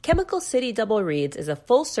Chemical City Double Reeds is a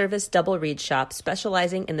full-service double reed shop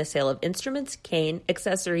specializing in the sale of instruments, cane,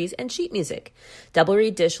 accessories, and sheet music. Double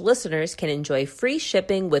Reed Dish listeners can enjoy free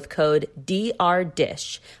shipping with code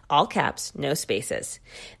DRDISH, all caps, no spaces.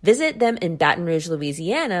 Visit them in Baton Rouge,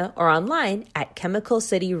 Louisiana, or online at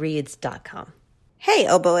chemicalcityreeds.com. Hey,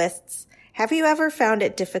 oboists! Have you ever found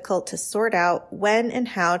it difficult to sort out when and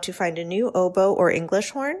how to find a new oboe or English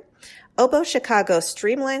horn? Oboe Chicago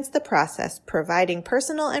streamlines the process, providing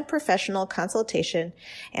personal and professional consultation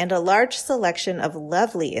and a large selection of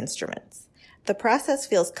lovely instruments. The process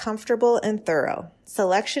feels comfortable and thorough.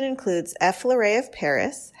 Selection includes F. Lauret of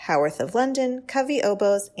Paris, Howarth of London, Covey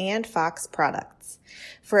Oboes, and Fox products.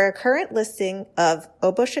 For a current listing of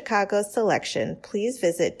Oboe Chicago's selection, please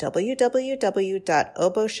visit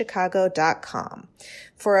www.oboechicago.com.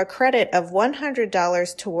 For a credit of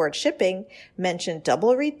 $100 toward shipping, mention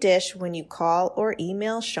Double Reed Dish when you call or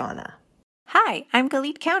email Shauna. Hi, I'm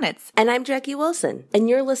Galit Kaunitz. And I'm Jackie Wilson, and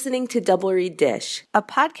you're listening to Double Reed Dish, a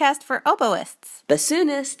podcast for oboists,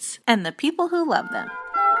 bassoonists, and the people who love them.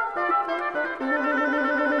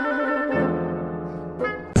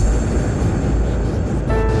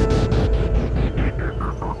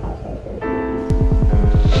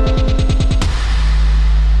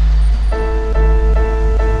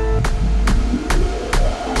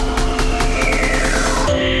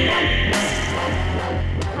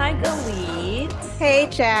 Hey,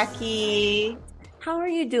 Jackie. How are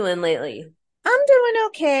you doing lately? I'm doing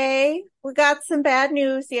okay. We got some bad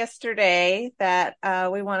news yesterday that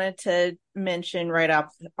we wanted to mention right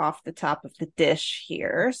off the top of the dish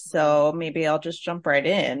here. So maybe I'll just jump right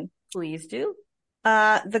in. Please do.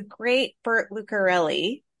 The great Bert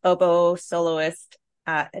Lucarelli, oboe soloist,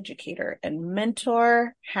 educator, and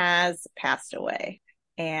mentor, has passed away.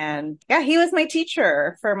 And yeah, he was my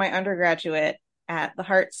teacher for my undergraduate at the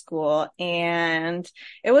Hart School, and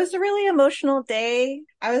it was a really emotional day.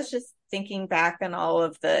 I was just thinking back on all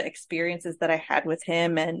of the experiences that I had with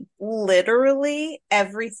him, and literally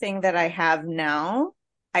everything that I have now,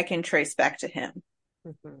 I can trace back to him.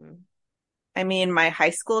 Mm-hmm. I mean, my high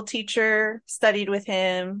school teacher studied with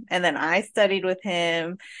him, and then I studied with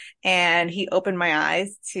him, and he opened my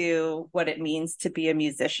eyes to what it means to be a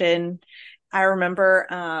musician. I remember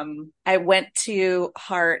I went to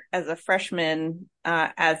Hart as a freshman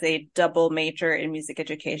as a double major in music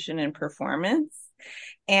education and performance.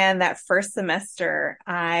 And that first semester,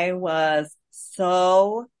 I was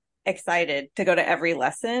so excited to go to every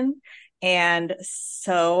lesson and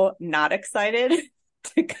so not excited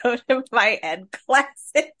to go to my ed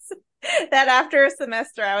classes that after a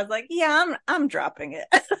semester, I was like, yeah, I'm dropping it.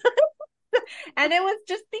 And it was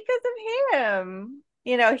just because of him.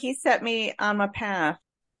 You know, he set me on my path.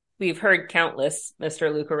 We've heard countless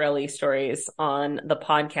Mr. Lucarelli stories on the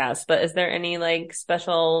podcast, but is there any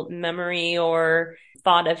special memory or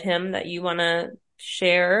thought of him that you want to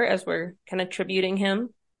share as we're kind of tributing him?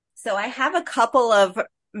 So I have a couple of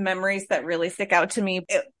memories that really stick out to me.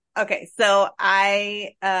 So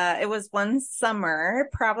it was one summer,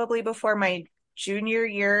 probably before my junior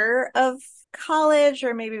year of college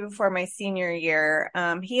or maybe before my senior year,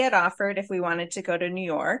 he had offered if we wanted to go to New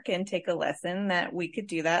York and take a lesson that we could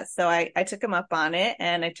do that. So I took him up on it,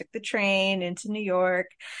 and I took the train into New York.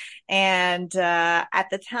 And at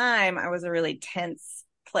the time, I was a really tense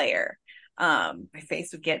player. My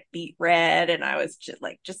face would get beet red, and I was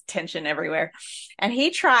just tension everywhere. And he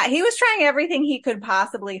was trying everything he could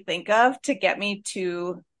possibly think of to get me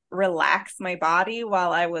to relax my body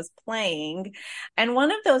while I was playing. And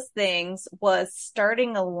one of those things was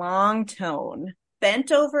starting a long tone,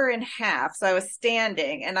 bent over in half. So I was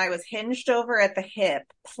standing and I was hinged over at the hip,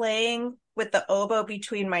 playing with the oboe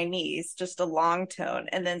between my knees, just a long tone,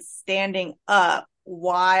 and then standing up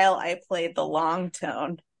while I played the long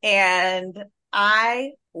tone. And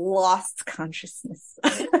I lost consciousness.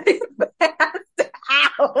 I passed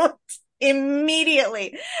out.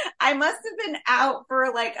 Immediately. I must have been out for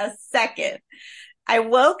a second. I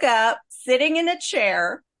woke up sitting in a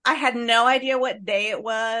chair. I had no idea what day it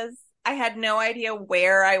was. I had no idea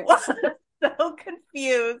where I was. So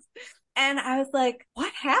confused. And I was like,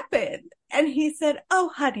 what happened? And he said,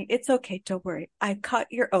 oh, honey, it's okay. Don't worry. I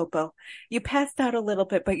caught your oboe. You passed out a little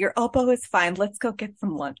bit, but your oboe is fine. Let's go get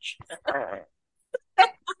some lunch.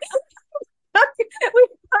 We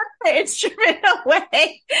put the instrument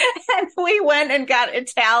away and we went and got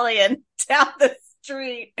Italian down the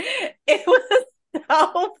street. It was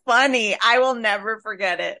so funny. I will never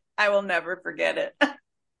forget it.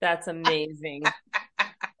 That's amazing.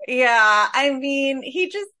 Yeah. I mean,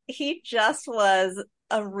 he just was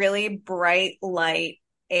a really bright light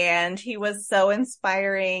and he was so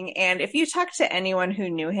inspiring. And if you talk to anyone who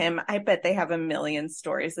knew him, I bet they have a million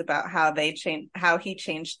stories about how he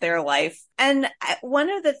changed their life. And one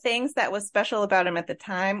of the things that was special about him at the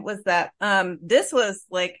time was that this was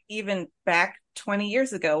like even back 20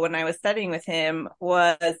 years ago when I was studying with him,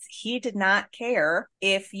 was he did not care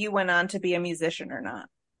if you went on to be a musician or not.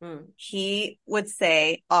 He would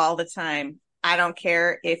say all the time, I don't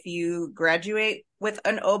care if you graduate with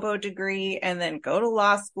an oboe degree and then go to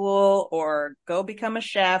law school or go become a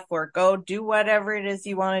chef or go do whatever it is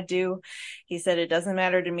you want to do. He said, it doesn't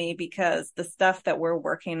matter to me because the stuff that we're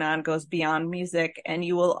working on goes beyond music and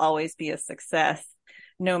you will always be a success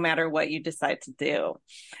no matter what you decide to do.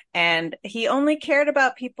 And he only cared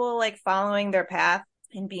about people like following their path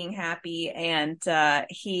and being happy. And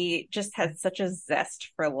he just had such a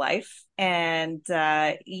zest for life. And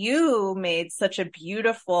you made such a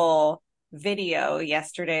beautiful video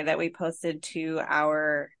yesterday that we posted to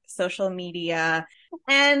our social media.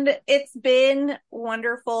 And it's been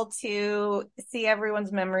wonderful to see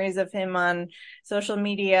everyone's memories of him on social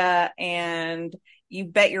media. And you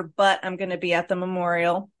bet your butt I'm going to be at the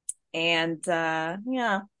memorial. And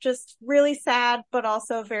just really sad, but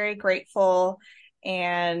also very grateful,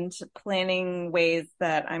 and planning ways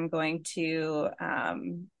that I'm going to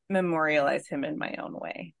memorialize him in my own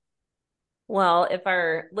way. Well, if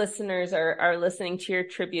our listeners are listening to your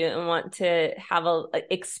tribute and want to have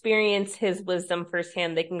experience his wisdom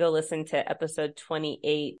firsthand, they can go listen to episode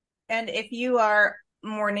 28. And if you are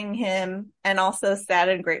mourning him and also sad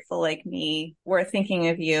and grateful like me, we're thinking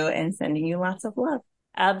of you and sending you lots of love.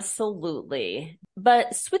 Absolutely.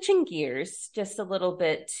 But switching gears just a little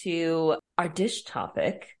bit to our dish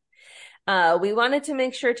topic, we wanted to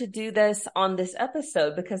make sure to do this on this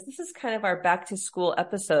episode because this is kind of our back to school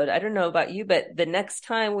episode. I don't know about you, but the next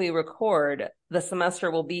time we record, the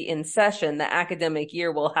semester will be in session. The academic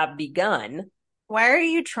year will have begun. Why are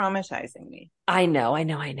you traumatizing me? I know.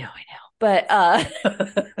 But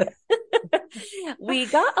we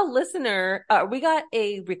got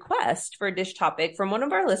a request for a dish topic from one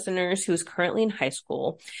of our listeners who's currently in high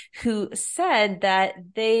school, who said that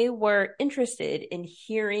they were interested in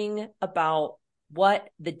hearing about what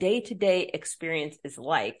the day-to-day experience is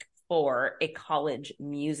like for a college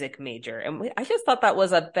music major. And I just thought that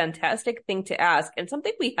was a fantastic thing to ask and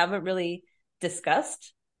something we haven't really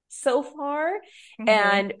discussed so far.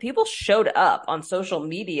 And people showed up on social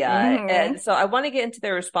media. And so I want to get into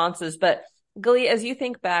their responses. But Glee, as you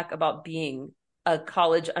think back about being a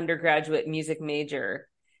college undergraduate music major,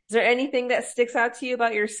 is there anything that sticks out to you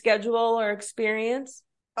about your schedule or experience?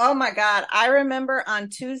 Oh my God. I remember on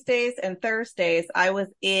Tuesdays and Thursdays, I was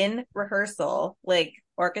in rehearsal, like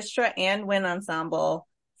orchestra and wind ensemble,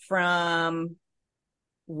 from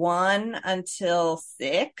 1 until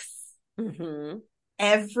 6.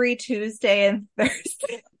 Every Tuesday and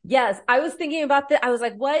Thursday. Yes, I was thinking about that. I was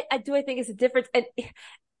like, what do I think is the difference? And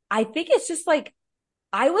I think it's just like,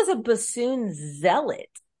 I was a bassoon zealot.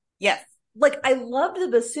 Yes. Like, I loved the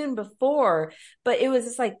bassoon before, but it was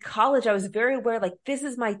just like college. I was very aware, like, this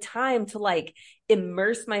is my time to like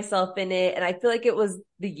immerse myself in it. And I feel like it was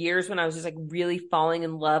the years when I was just like really falling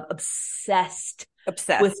in love, obsessed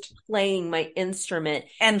with playing my instrument.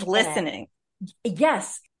 And listening.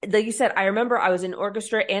 Yes. Like you said, I remember I was in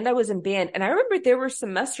orchestra and I was in band. And I remember there were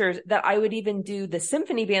semesters that I would even do the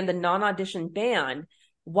symphony band, the non-audition band.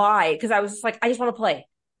 Why? Because I was just like, I just want to play.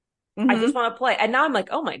 I just want to play. And now I'm like,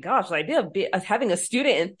 oh my gosh, the idea of having a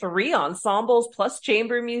student in 3 ensembles plus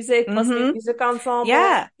chamber music plus new music ensemble.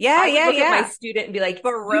 I would look at my student and be like,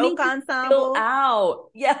 Baroque ensemble. Out.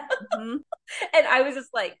 Yeah. And I was just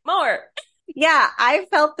like, more. Yeah, I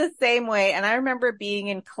felt the same way. And I remember being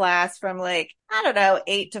in class from like, I don't know,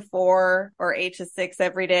 8 to 4 or 8 to 6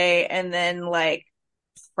 every day. And then like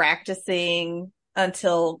practicing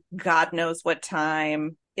until God knows what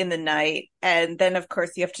time in the night. And then of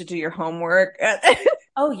course you have to do your homework.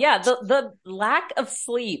 Oh yeah. The lack of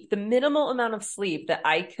sleep, the minimal amount of sleep that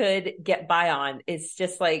I could get by on is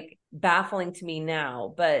just like baffling to me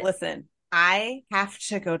now. But listen, I have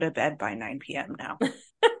to go to bed by 9 p.m. now.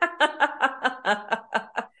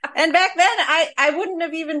 And back then, I wouldn't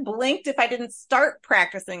have even blinked if I didn't start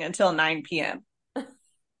practicing until 9 p.m.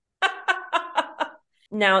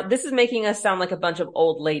 Now, this is making us sound like a bunch of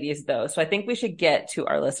old ladies, though, so I think we should get to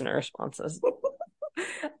our listener responses.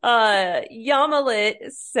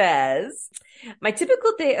 Yamalit says, my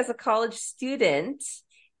typical day as a college student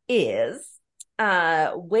is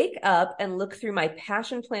wake up and look through my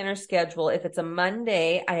passion planner schedule. If it's a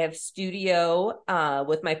Monday, I have studio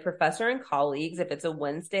with my professor and colleagues. If it's a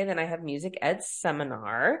Wednesday, then I have music ed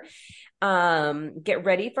seminar. Get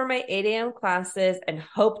ready for my 8 a.m. classes and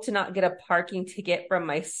hope to not get a parking ticket from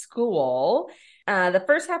my school. The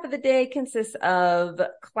first half of the day consists of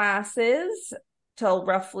classes till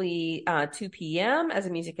roughly 2 p.m. as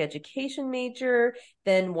a music education major,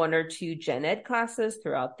 then 1 or 2 gen ed classes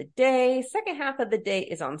throughout the day. Second half of the day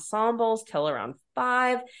is ensembles till around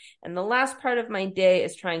 5. And the last part of my day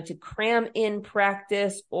is trying to cram in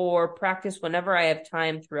practice or practice whenever I have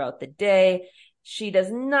time throughout the day. She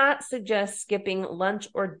does not suggest skipping lunch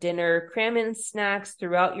or dinner. Cram in snacks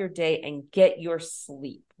throughout your day and get your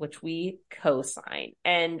sleep, which we co-sign.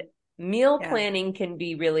 And meal planning can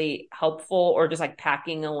be really helpful, or just like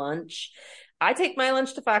packing a lunch. I take my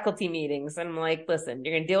lunch to faculty meetings and I'm like, listen,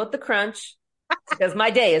 you're going to deal with the crunch because my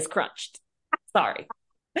day is crunched. Sorry.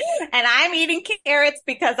 And I'm eating carrots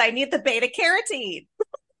because I need the beta carotene.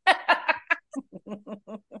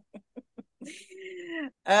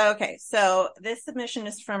 Okay, so this submission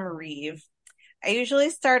is from Reeve. I usually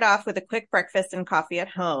start off with a quick breakfast and coffee at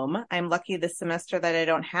home. I'm lucky this semester that I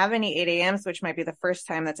don't have any 8 a.m.s, which might be the first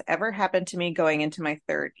time that's ever happened to me going into my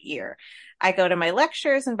 3rd year. I go to my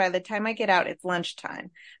lectures, and by the time I get out, it's lunchtime.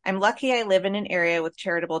 I'm lucky I live in an area with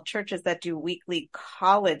charitable churches that do weekly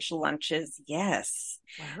college lunches. Yes.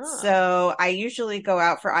 Wow. So I usually go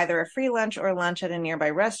out for either a free lunch or lunch at a nearby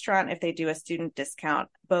restaurant if they do a student discount,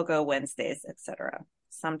 BOGO Wednesdays, etc.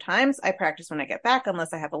 Sometimes I practice when I get back,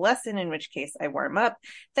 unless I have a lesson, in which case I warm up.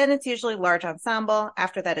 Then it's usually large ensemble.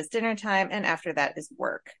 After that is dinner time, and after that is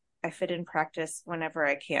work. I fit in practice whenever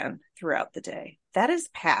I can throughout the day. That is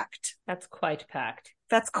packed. That's quite packed.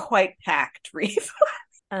 That's quite packed, Reeve.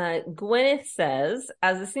 Gwyneth says,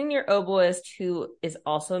 as a senior oboist who is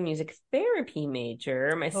also a music therapy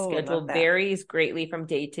major, my schedule varies greatly from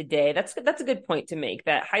day to day. That's a good point to make.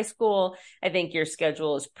 That high school, I think your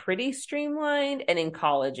schedule is pretty streamlined, and in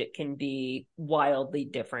college it can be wildly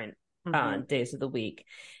different days of the week.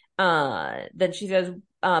 Then she says,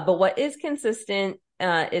 but what is consistent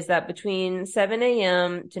is that between 7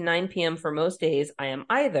 a.m. to 9 p.m. for most days, I am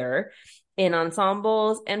either in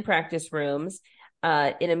ensembles and practice rooms,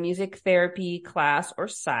 in a music therapy class or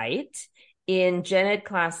site, in gen ed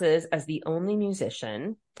classes as the only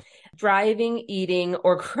musician, driving, eating,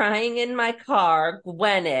 or crying in my car,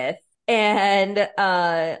 Gwyneth, and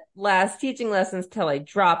last teaching lessons till I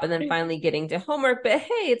drop, and then finally getting to homework. But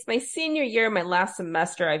hey, it's my senior year, my last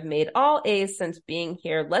semester. I've made all A's since being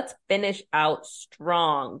here. Let's finish out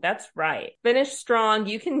strong. That's right. Finish strong.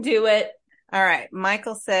 You can do it. All right.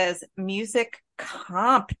 Michael says music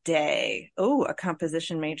comp day. Oh, a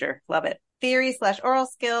composition major. Love it. Theory/oral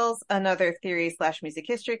skills, another theory/music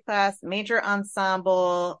history class, major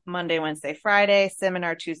ensemble, Monday, Wednesday, Friday,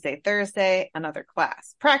 seminar Tuesday, Thursday, another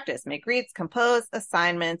class. Practice, make reads, compose,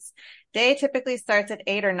 assignments. Day typically starts at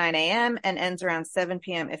 8 or 9 a.m. and ends around 7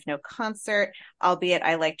 p.m. if no concert, albeit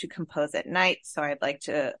I like to compose at night, so I'd like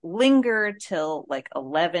to linger till like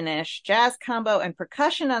 11-ish. Jazz combo and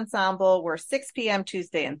percussion ensemble were 6 p.m.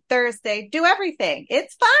 Tuesday and Thursday. Do everything.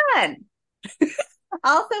 It's fun.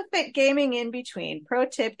 Also fit gaming in between. Pro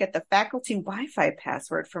tip, get the faculty Wi-Fi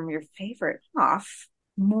password from your favorite off.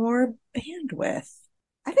 More bandwidth.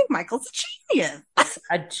 I think Michael's a genius.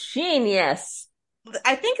 A genius.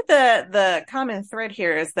 I think the common thread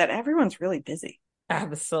here is that everyone's really busy.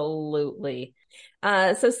 Absolutely.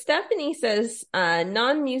 So Stephanie says,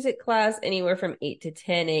 non-music class anywhere from 8 to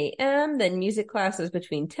 10 a.m. Then music classes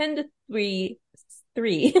between 10 to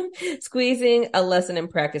 3, squeezing a lesson and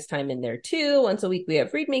practice time in there too. Once a week we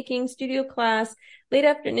have read making, studio class. Late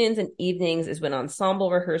afternoons and evenings is when ensemble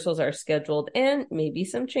rehearsals are scheduled, and maybe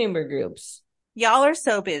some chamber groups. Y'all are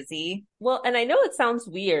so busy. Well, and I know it sounds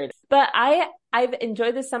weird, but I've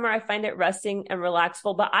enjoyed the summer. I find it resting and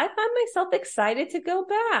relaxful, but I found myself excited to go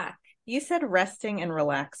back. You said resting and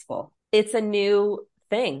relaxful. It's a new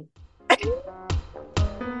thing.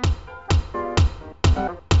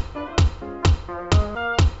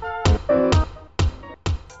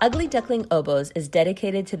 Ugly Duckling Oboes is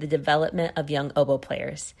dedicated to the development of young oboe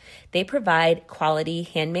players. They provide quality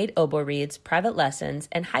handmade oboe reeds, private lessons,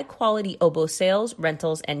 and high-quality oboe sales,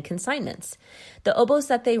 rentals, and consignments. The oboes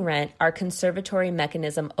that they rent are conservatory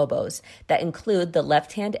mechanism oboes that include the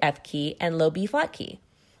left-hand F key and low B flat key.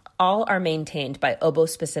 all are maintained by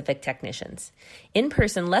oboe-specific technicians.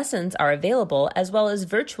 In-person lessons are available, as well as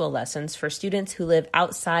virtual lessons for students who live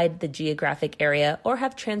outside the geographic area or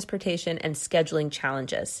have transportation and scheduling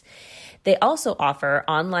challenges. They also offer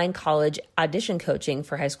online college audition coaching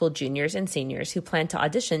for high school juniors and seniors who plan to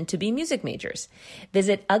audition to be music majors.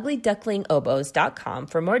 Visit uglyducklingoboes.com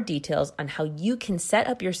for more details on how you can set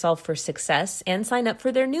up yourself for success and sign up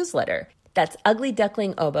for their newsletter. That's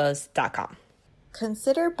uglyducklingoboes.com.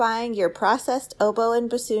 Consider buying your processed oboe and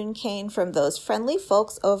bassoon cane from those friendly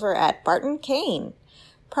folks over at Barton Cane.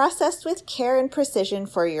 Processed with care and precision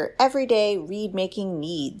for your everyday reed-making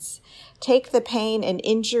needs. Take the pain and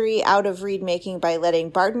injury out of reed-making by letting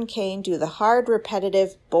Barton Cane do the hard,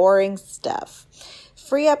 repetitive, boring stuff.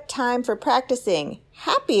 Free up time for practicing,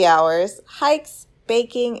 happy hours, hikes,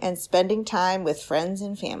 baking, and spending time with friends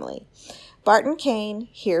and family. Barton Cane,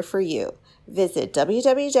 here for you. Visit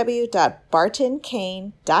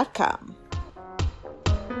www.bartoncane.com.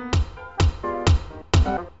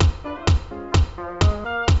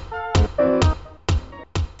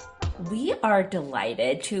 We are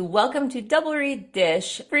delighted to welcome to Double Reed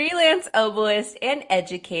Dish freelance oboist and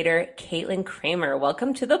educator, Caitlin Kramer.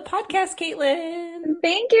 Welcome to the podcast, Caitlin.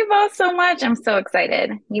 Thank you both so much. I'm so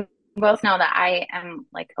excited. You both know that I am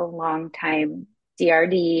like a longtime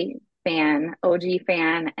DRD fan, OG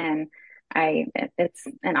fan, and it's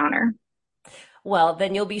an honor. Well,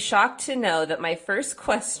 then you'll be shocked to know that my first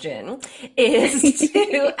question is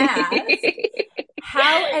to ask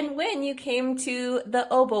how and when you came to the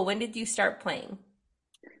oboe. When did you start playing?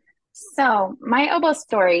 So my oboe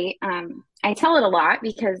story, I tell it a lot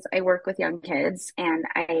because I work with young kids and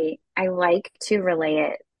I like to relay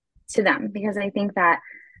it to them because I think that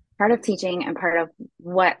part of teaching and part of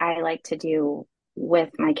what I like to do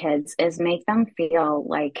with my kids is make them feel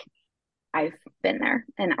like I've been there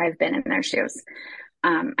and I've been in their shoes.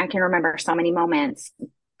 I can remember so many moments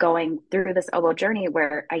going through this oboe journey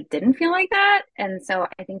where I didn't feel like that. And so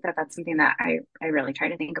I think that that's something that I really try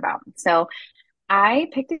to think about. So I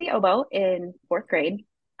picked the oboe in fourth grade.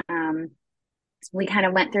 We kind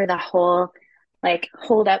of went through the whole, like,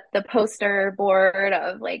 hold up the poster board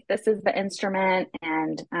of like, this is the instrument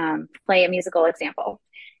and play a musical example.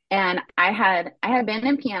 And I had been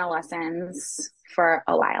in piano lessons for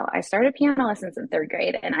a while. I started piano lessons in third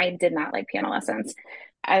grade and I did not like piano lessons.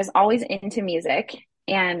 I was always into music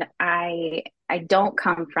and I don't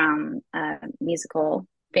come from a musical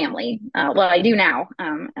family. Well, I do now,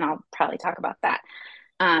 and I'll probably talk about that.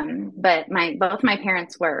 But both my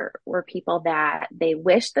parents were people that they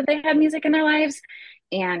wished that they had music in their lives.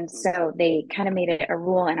 And so they kind of made it a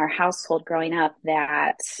rule in our household growing up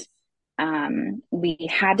that we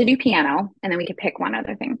had to do piano and then we could pick one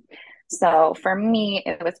other thing. So for me,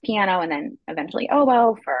 it was piano and then eventually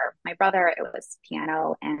oboe. For my brother, it was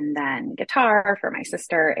piano and then guitar. For my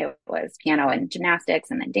sister, it was piano and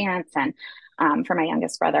gymnastics and then dance. And for my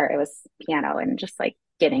youngest brother, it was piano and just like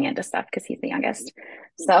getting into stuff because he's the youngest.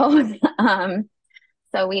 So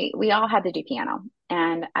so we all had to do piano.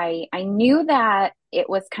 And I knew that it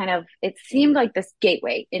was it seemed like this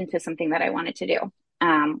gateway into something that I wanted to do.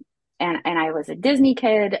 And I was a Disney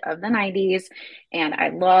kid of the 90s and I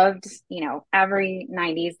loved, every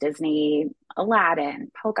 90s Disney, Aladdin,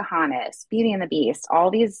 Pocahontas, Beauty and the Beast, all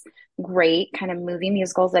these great kind of movie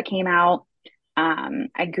musicals that came out.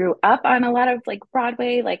 I grew up on a lot of like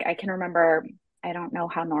Broadway. Like I can remember, I don't know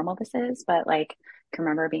how normal this is, but like I can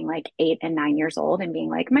remember being like 8 and 9 years old and being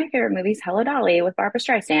like, my favorite movie is Hello Dolly with Barbara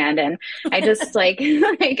Streisand. And I just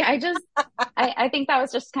I think that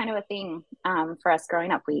was just kind of a thing for us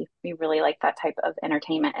growing up. We really liked that type of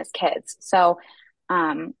entertainment as kids. So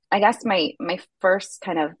I guess my first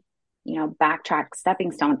kind of, backtrack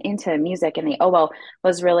stepping stone into music and the oboe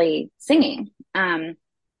was really singing. And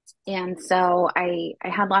so I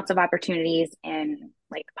had lots of opportunities in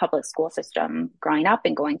like public school system growing up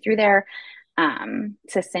and going through there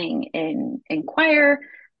to sing in choir.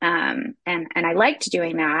 And I liked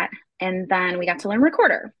doing that. And then we got to learn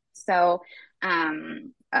recorder. So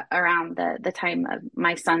around the time of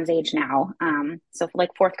my son's age now, so for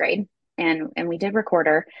like fourth grade, and we did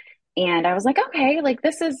recorder. And I was like, okay, like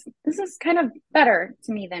this is kind of better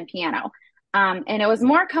to me than piano. And it was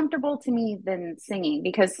more comfortable to me than singing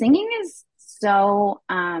because singing is so,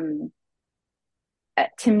 to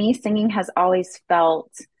me, singing has always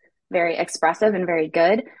felt very expressive and very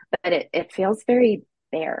good, but it feels very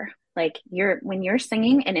bare. Like when you're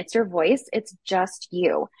singing and it's your voice, it's just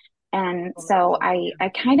you. And so I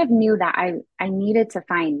kind of knew that I needed to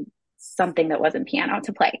find something that wasn't piano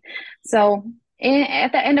to play. So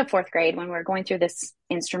at the end of fourth grade, when we're going through this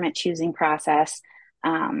instrument choosing process,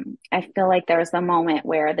 I feel like there was the moment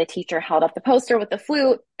where the teacher held up the poster with the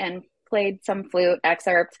flute and played some flute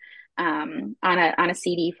excerpt on a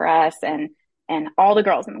CD for us, and all the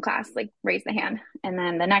girls in the class like raised the hand. And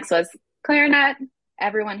then the next was clarinet.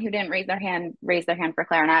 Everyone who didn't raise their hand raised their hand for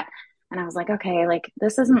clarinet. And I was like, okay, like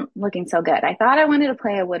this isn't looking so good. I thought I wanted to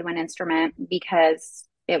play a woodwind instrument because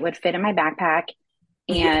it would fit in my backpack,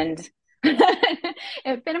 and it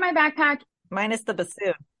would fit in my backpack. Minus the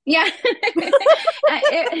bassoon. Yeah.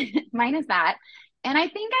 Mine is that. And I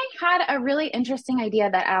think I had a really interesting idea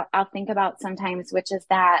that I'll think about sometimes, which is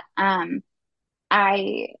that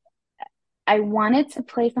I wanted to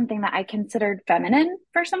play something that I considered feminine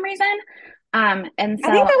for some reason. And so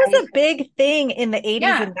I think that was a big thing in the 80s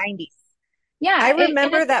Yeah. and 90s. Yeah. I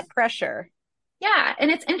remember that pressure. Yeah.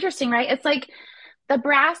 And it's interesting, right? It's like the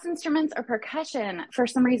brass instruments or percussion, for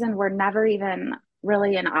some reason, were never even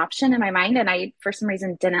really an option in my mind. And I, for some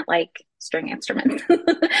reason, didn't like string instruments.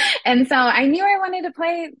 And so I knew I wanted to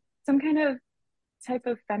play some kind of type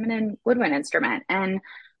of feminine woodwind instrument. And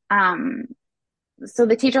so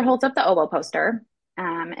the teacher holds up the oboe poster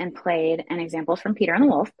and played an example from Peter and the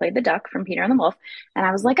Wolf, played the duck from Peter and the Wolf. And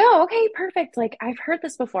I was like, oh, okay, perfect. Like I've heard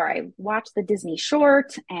this before. I watched the Disney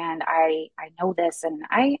short and I know this and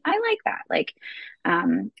I like that. Like,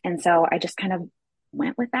 and so I just kind of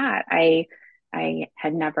went with that. I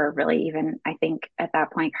had never really even, I think at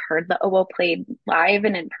that point, heard the oboe played live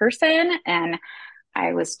and in person. And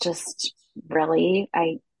I was just really,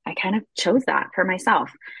 I kind of chose that for myself.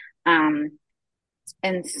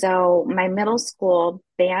 And so my middle school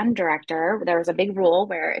band director, there was a big rule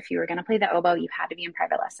where if you were going to play the oboe, you had to be in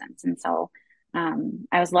private lessons. And so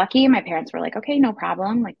I was lucky. My parents were like, okay, no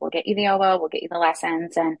problem. Like, we'll get you the oboe, we'll get you the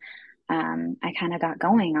lessons. And I kind of got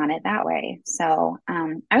going on it that way. So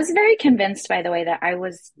I was very convinced, by the way, that I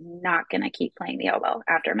was not going to keep playing the oboe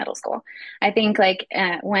after middle school. I think like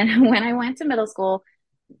when I went to middle school,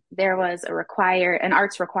 there was an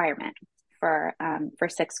arts requirement for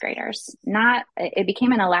sixth graders. It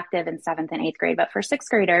became an elective in seventh and eighth grade, but for sixth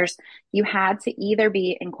graders, you had to either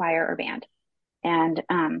be in choir or band. And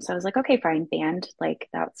so I was like, okay, fine, band, like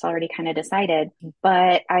that's already kind of decided.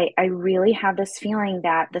 But I really have this feeling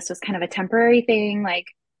that this was kind of a temporary thing, like,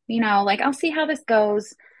 like I'll see how this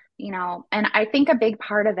goes, and I think a big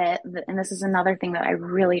part of it, and this is another thing that I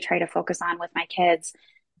really try to focus on with my kids,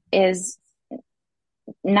 is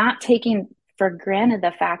not taking for granted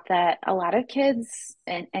the fact that a lot of kids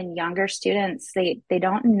and younger students, they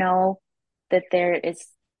don't know that there is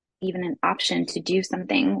even an option to do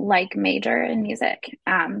something like major in music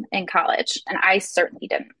in college. And I certainly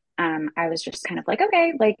didn't. I was just kind of like,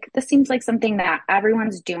 okay, like this seems like something that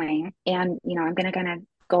everyone's doing, and I'm going to kind of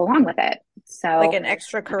go along with it. So like an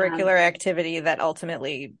extracurricular activity that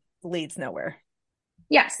ultimately leads nowhere.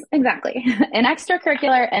 Yes, exactly. An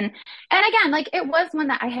extracurricular. And again, like it was one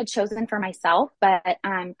that I had chosen for myself, but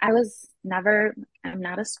I'm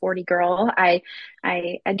not a sporty girl. I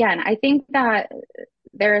think that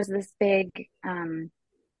there is this big,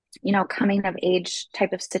 coming of age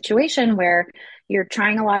type of situation where you're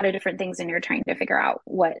trying a lot of different things and you're trying to figure out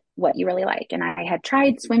what you really like. And I had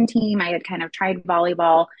tried swim team. I had kind of tried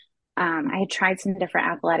volleyball. I had tried some different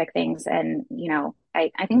athletic things, and I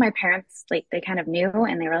think my parents, like, they kind of knew,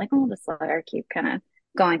 and they were like, oh, just let her keep kind of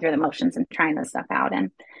going through the motions and trying this stuff out.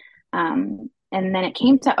 And then it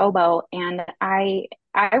came to oboe, and I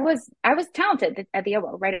was talented at the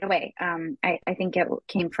oboe right away. I think it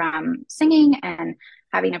came from singing and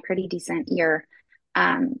having a pretty decent ear.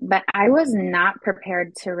 But I was not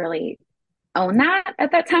prepared to really own that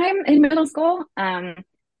at that time in middle school.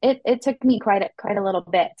 It took me quite a little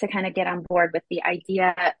bit to kind of get on board with the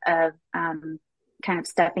idea of kind of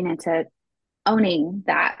stepping into owning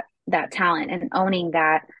that talent and owning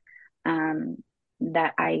that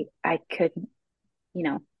that I could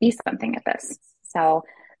be something at this. So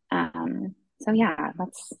yeah,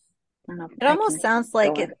 that's, I don't know. It almost sounds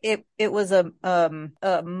like it was a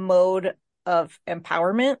mode of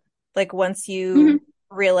empowerment. Like once you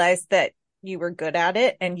realized that you were good at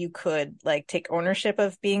it and you could like take ownership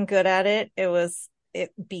of being good at it, it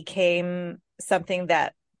became something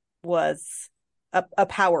that was a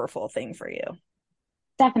powerful thing for you.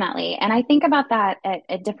 Definitely. And I think about that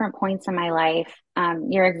at different points in my life.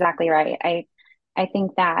 You're exactly right. I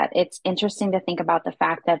think that it's interesting to think about the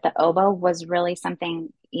fact that the oboe was really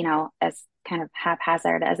something, as kind of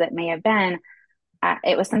haphazard as it may have been,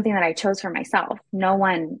 it was something that I chose for myself. No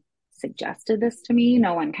one suggested this to me.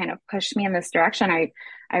 No one kind of pushed me in this direction.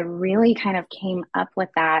 I really kind of came up with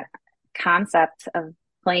that concept of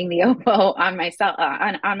playing the oboe on myself,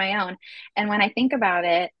 on my own. And when I think about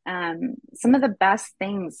it, some of the best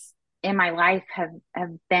things in my life have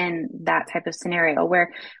been that type of scenario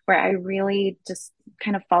where I really just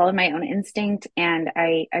kind of followed my own instinct, and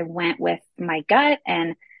I went with my gut,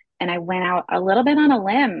 and I went out a little bit on a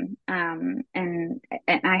limb. And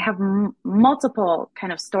I have multiple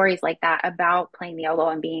kind of stories like that about playing the oboe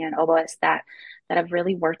and being an oboist that have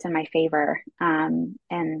really worked in my favor. And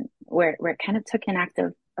where it kind of took an act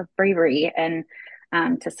of bravery and,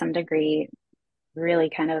 to some degree, really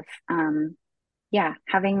kind of,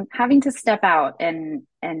 having to step out and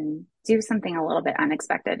do something a little bit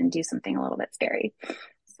unexpected and do something a little bit scary.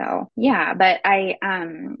 So yeah, but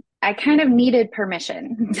I kind of needed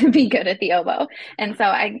permission to be good at the oboe. And so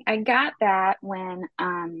I got that when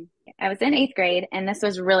I was in 8th grade. And this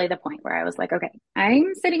was really the point where I was like, okay,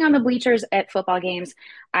 I'm sitting on the bleachers at football games.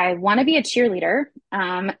 I want to be a cheerleader.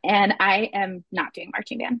 And I am not doing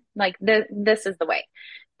marching band. Like this is the way.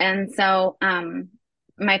 And so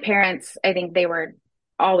my parents, I think they were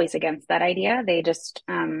always against that idea. They just,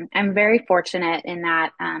 I'm very fortunate in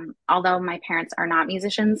that, although my parents are not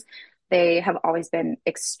musicians, they have always been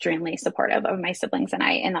extremely supportive of my siblings and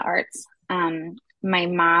I in the arts. My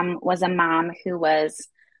mom was a mom who was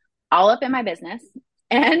all up in my business.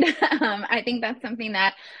 And I think that's something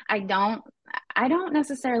that I don't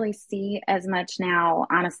necessarily see as much now,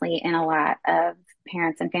 honestly, in a lot of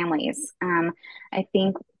parents and families. I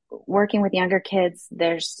think working with younger kids,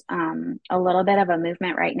 there's a little bit of a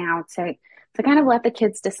movement right now to kind of let the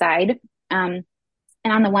kids decide. And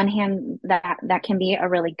on the one hand, that can be a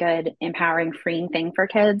really good, empowering, freeing thing for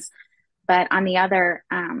kids. But on the other,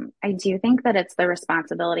 I do think that it's the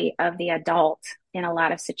responsibility of the adult in a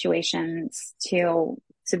lot of situations to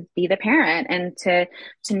be the parent and to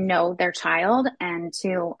know their child and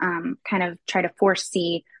to kind of try to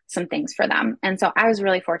foresee some things for them. And so I was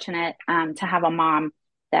really fortunate to have a mom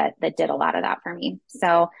that did a lot of that for me.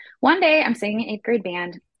 So one day I'm singing an 8th grade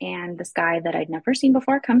band, and this guy that I'd never seen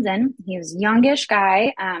before comes in. He was a youngish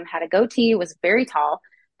guy, had a goatee, was very tall.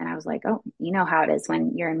 And I was like, oh, you know how it is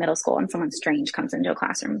when you're in middle school and someone strange comes into a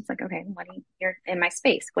classroom. It's like, okay, you're in my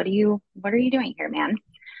space. What are you doing here, man?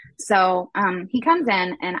 So he comes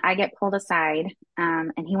in and I get pulled aside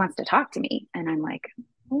and he wants to talk to me. And I'm like,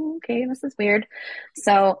 oh, okay, this is weird.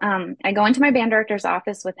 So I go into my band director's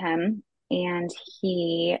office with him, and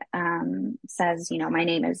he says, my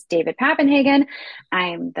name is David Pappenhagen.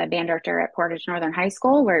 I'm the band director at Portage Northern High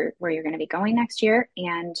School, where you're going to be going next year.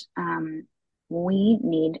 And we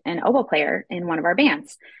need an oboe player in one of our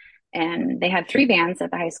bands. And they had 3 bands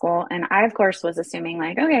at the high school. And I, of course, was assuming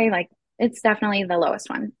like, okay, like it's definitely the lowest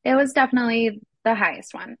one. It was definitely the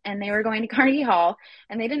highest one. And they were going to Carnegie Hall,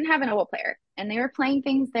 and they didn't have an oboe player. And they were playing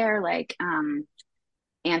things there like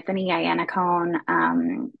Anthony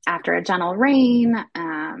Iannacone, After a Gentle Rain,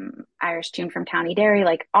 Irish Tune from County Derry,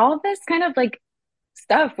 like all of this kind of like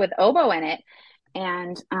stuff with oboe in it.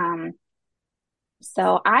 And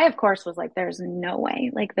so I, of course, was like, there's no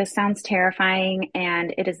way, like this sounds terrifying,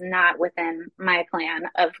 and it is not within my plan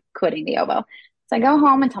of quitting the oboe. So I go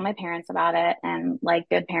home and tell my parents about it, and like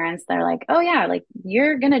good parents, they're like, oh yeah, like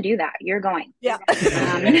you're going to do that. You're going. Yeah.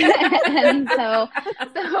 And so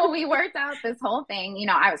we worked out this whole thing.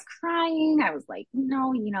 I was crying. I was like,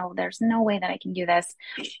 no, there's no way that I can do this.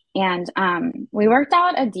 And we worked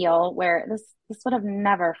out a deal where this would have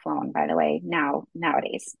never flown, by the way,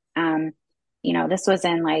 nowadays. This was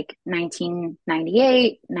in like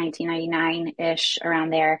 1998, 1999-ish, around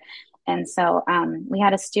there. And so we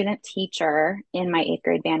had a student teacher in my 8th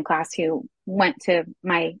grade band class who went to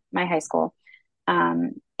my high school.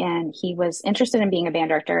 And he was interested in being a band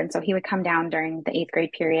director. And so he would come down during the 8th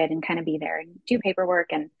grade period and kind of be there and do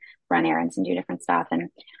paperwork and run errands and do different stuff. And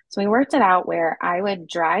so we worked it out where I would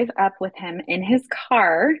drive up with him in his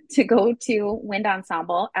car to go to wind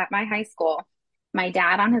ensemble at my high school. My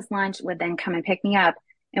dad on his lunch would then come and pick me up.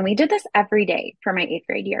 And we did this every day for my 8th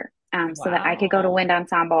grade year, so that I could go to wind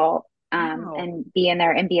ensemble and be in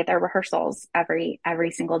there and be at their rehearsals every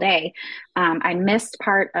single day. I missed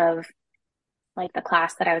part of like the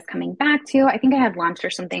class that I was coming back to. I think I had lunch or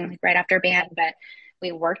something like right after band, but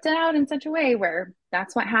we worked it out in such a way where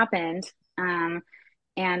that's what happened. And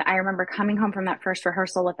I remember coming home from that first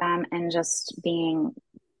rehearsal with them and just being,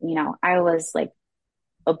 I was like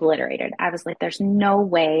obliterated. I was like, there's no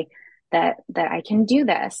way that I can do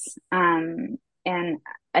this. And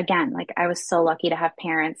again, like I was so lucky to have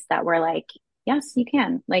parents that were like, yes, you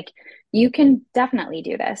can. Like, you can definitely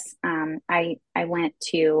do this. I went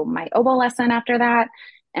to my oboe lesson after that,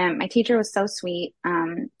 and my teacher was so sweet.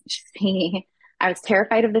 I was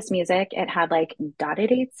terrified of this music. It had like dotted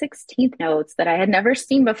 8/16 notes that I had never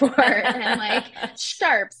seen before, and like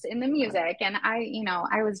sharps in the music. And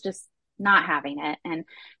I was just not having it.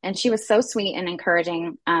 And she was so sweet and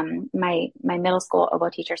encouraging. My middle school oboe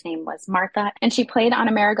teacher's name was Martha, and she played on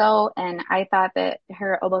Amerigo, and I thought that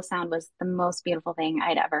her oboe sound was the most beautiful thing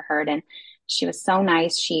I'd ever heard. And she was so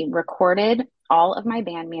nice. She recorded all of my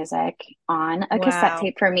band music on a cassette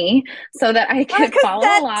tape for me so that I could follow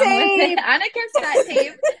along with it on a cassette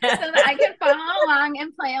tape so that I could follow along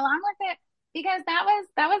and play along with it. Because that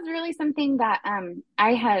was really something that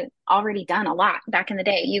I had already done a lot back in the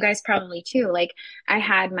day. You guys probably too. Like I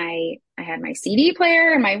had my CD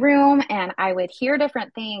player in my room, and I would hear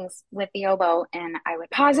different things with the oboe, and I would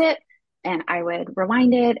pause it and I would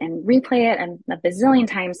rewind it and replay it and a bazillion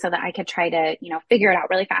times so that I could try to, figure it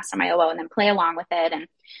out really fast on my oboe and then play along with it. And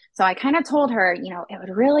so I kind of told her, it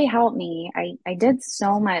would really help me. I did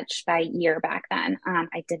so much by ear back then.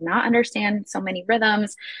 I did not understand so many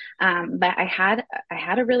rhythms, but I had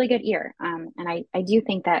a really good ear. And I do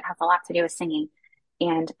think that has a lot to do with singing.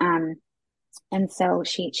 And so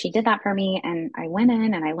she did that for me, and I went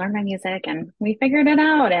in and I learned my music and we figured it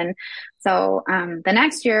out. And so the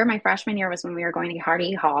next year, my freshman year, was when we were going to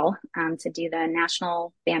Hardy Hall to do the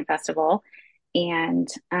National Band Festival. And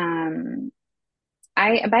by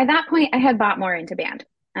that point, I had bought more into band.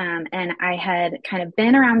 And I had kind of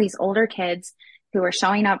been around these older kids who were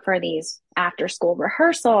showing up for these after school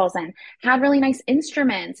rehearsals and had really nice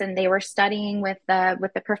instruments, and they were studying with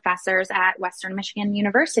the professors at Western Michigan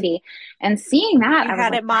University. And seeing that, I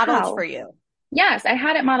had it modeled for you. Yes, I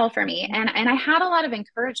had it modeled for me. And I had a lot of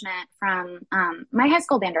encouragement from my high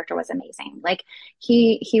school band director was amazing. Like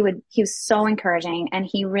he was so encouraging, and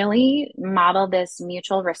he really modeled this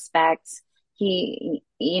mutual respect.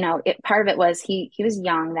 Part of it was he was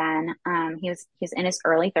young then. He was in his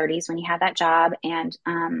early 30s when he had that job, and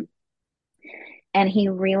he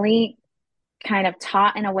really kind of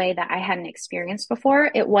taught in a way that I hadn't experienced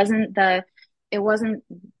before. It wasn't the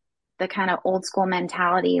kind of old school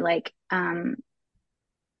mentality, like,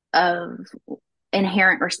 of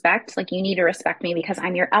inherent respect. Like, you need to respect me because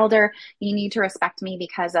I'm your elder. You need to respect me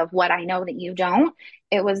because of what I know that you don't.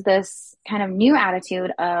 It was this kind of new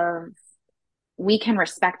attitude of, we can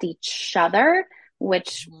respect each other,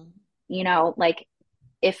 which, like,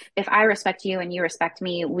 if I respect you and you respect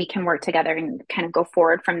me, we can work together and kind of go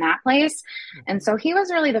forward from that place. And so he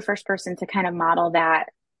was really the first person to kind of model that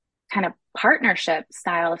kind of partnership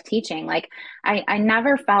style of teaching. Like I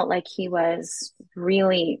never felt like he was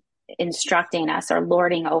really instructing us or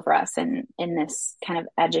lording over us in this kind of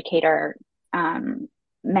educator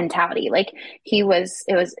mentality. Like it was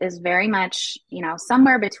very much,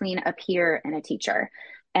 somewhere between a peer and a teacher.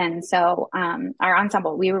 And so our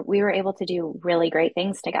ensemble, we were able to do really great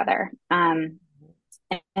things together. And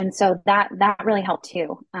so that really helped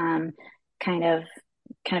too. Kind of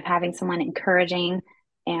having someone encouraging.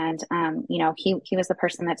 And, he was the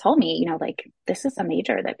person that told me, like, this is a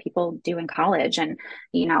major that people do in college. And,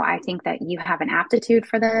 I think that you have an aptitude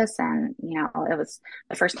for this. And, it was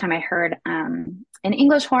the first time I heard an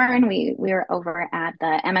English horn. We were over at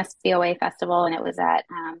the MSBOA festival, and it was at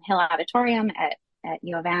Hill Auditorium at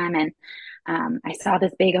U of M. And I saw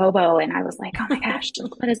this big oboe, and I was like, oh my gosh,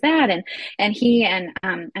 what is that? And he and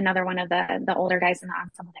another one of the older guys in the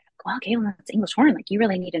ensemble, they're like, well, Caitlin, that's English horn. Like, you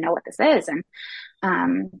really need to know what this is. And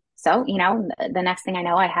so, the next thing I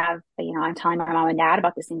know, I have, I'm telling my mom and dad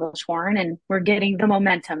about this English horn, and we're getting the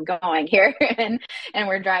momentum going here. and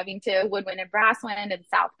we're driving to Woodwind and Brasswind and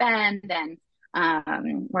South Bend, and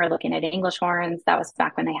we're looking at English horns. That was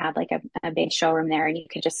back when they had like a big showroom there, and you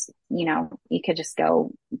could just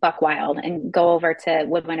go buck wild and go over to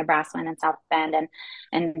Woodwind and Brasswind and South Bend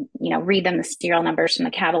and read them the serial numbers from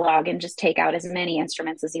the catalog and just take out as many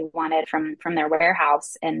instruments as you wanted from their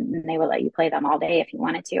warehouse, and they would let you play them all day if you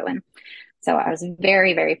wanted to. And so I was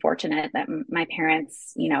very, very fortunate that my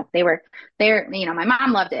parents, they were there. My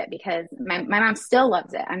mom loved it because my mom still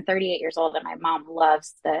loves it. I'm 38 years old, and my mom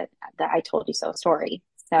loves the I told you so story.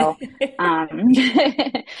 So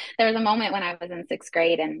there was a moment when I was in sixth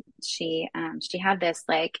grade, and she had this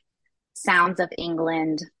like Sounds of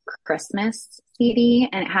England Christmas CD,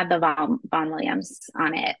 and it had the Vaughan Williams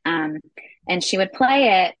on it. And she would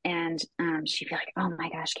play it, and she'd be like, oh my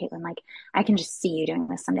gosh, Caitlin, like, I can just see you doing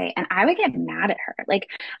this someday. And I would get mad at her. Like,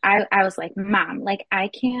 I was like, Mom, like,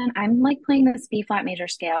 I'm like playing this B flat major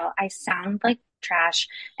scale. I sound like trash.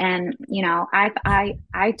 And,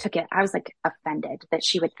 I took it. I was like offended that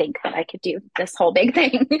she would think that I could do this whole big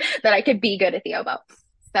thing, that I could be good at the oboe.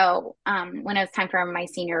 So when it was time for my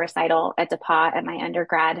senior recital at DePauw at my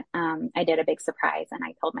undergrad, I did a big surprise, and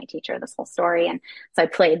I told my teacher this whole story. And so I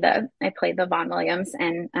played the Vaughan Williams,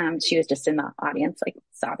 and she was just in the audience, like,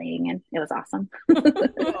 sobbing, and it was awesome.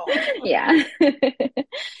 Yeah.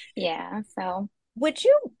 Yeah. Would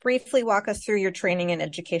you briefly walk us through your training and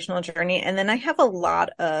educational journey? And then I have a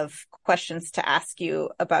lot of questions to ask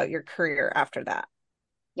you about your career after that.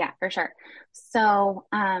 Yeah, for sure. So,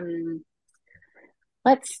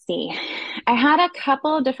 let's see. I had a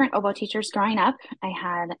couple of different oboe teachers growing up. I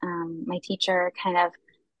had my teacher kind of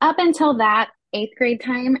up until that eighth grade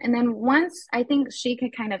time. And then once I think she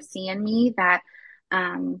could kind of see in me that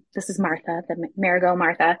this is Martha, the Marigold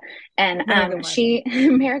Martha, and she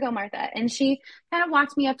Marigold Martha, and she kind of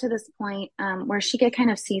walked me up to this point where she could kind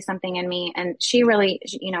of see something in me, and she really,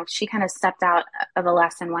 she kind of stepped out of a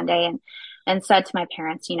lesson one day and said to my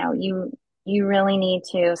parents, you really need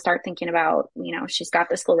to start thinking about, she's got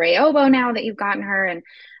this Luray oboe now that you've gotten her, and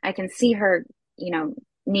I can see her,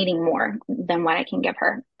 needing more than what I can give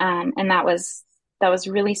her. And that was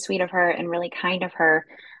really sweet of her and really kind of her.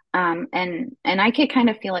 And I could kind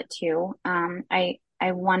of feel it too. I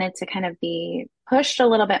wanted to kind of be pushed a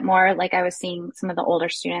little bit more. Like I was seeing some of the older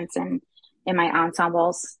students in my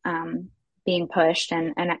ensembles, being pushed,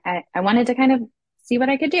 and I wanted to kind of see what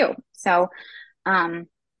I could do. So,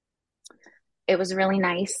 it was really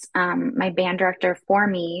nice. My band director for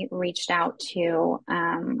me reached out to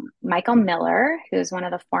Michael Miller, who's one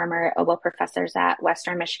of the former oboe professors at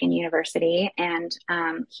Western Michigan University. And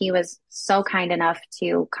he was so kind enough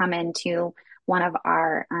to come into one of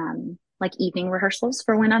our like evening rehearsals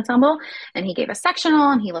for wind ensemble. And he gave a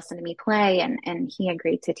sectional and he listened to me play, and he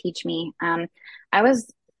agreed to teach me. I was,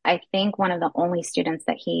 I think, one of the only students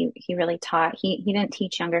that he really taught. He didn't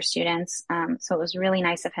teach younger students. So it was really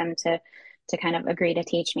nice of him to kind of agree to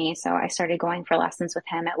teach me. So I started going for lessons with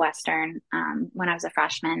him at Western when I was a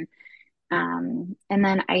freshman. And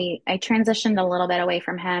then I transitioned a little bit away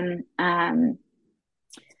from him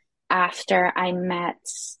after I met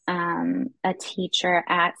a teacher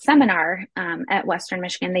at seminar at Western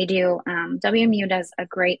Michigan. They do, WMU does a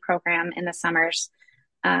great program in the summers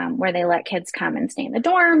where they let kids come and stay in the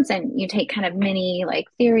dorms, and you take kind of mini like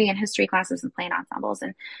theory and history classes and playing ensembles,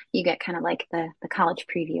 and you get kind of like the college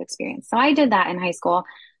preview experience. So I did that in high school.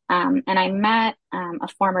 And I met a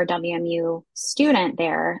former WMU student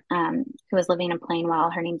there who was living in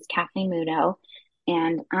Plainwell. Her name's Kathleen Mudo.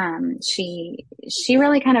 And she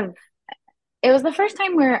really kind of, it was the first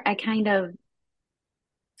time where I kind of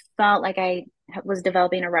felt like I was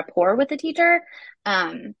developing a rapport with the teacher.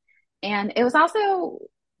 And it was also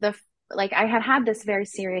I had this very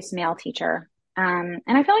serious male teacher. And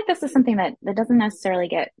I feel like this is something that doesn't necessarily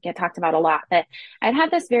get talked about a lot, but I'd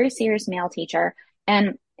had this very serious male teacher,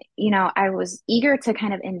 and, I was eager to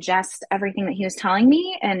kind of ingest everything that he was telling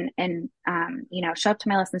me and show up to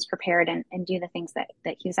my lessons prepared and do the things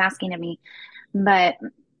that he was asking of me. But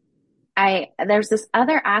there's this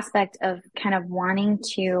other aspect of kind of wanting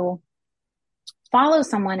to follow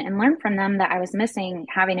someone and learn from them that I was missing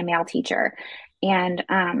having a male teacher. And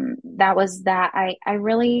that was that I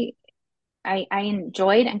really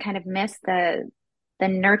enjoyed and kind of missed the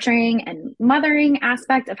nurturing and mothering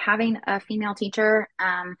aspect of having a female teacher.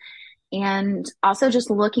 And also just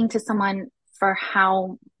looking to someone for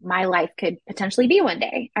how my life could potentially be one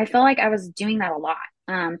day. I feel like I was doing that a lot.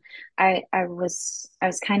 I was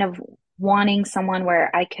kind of wanting someone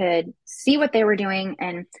where I could see what they were doing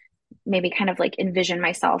and maybe kind of like envision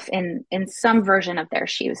myself in some version of their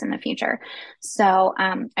shoes in the future. So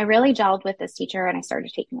I really gelled with this teacher, and I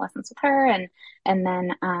started taking lessons with her, and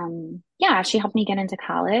then she helped me get into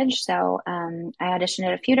college. So I auditioned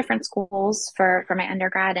at a few different schools for my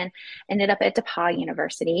undergrad, and ended up at DePauw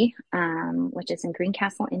University, which is in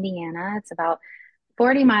Greencastle, Indiana. It's about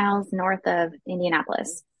 40 miles north of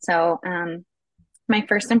Indianapolis. So my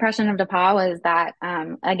first impression of DePauw was that,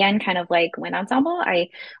 again, kind of like wind ensemble. I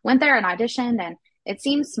went there and auditioned, and it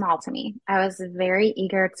seemed small to me. I was very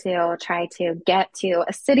eager to try to get to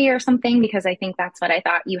a city or something, because I think that's what I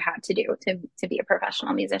thought you had to do to be a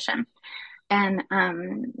professional musician. And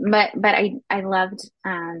but I loved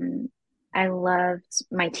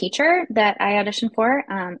my teacher that I auditioned for,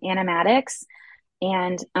 Anna Maddox,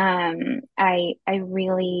 and I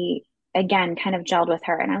really, again, kind of gelled with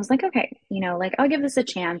her, and I was like, okay, I'll give this a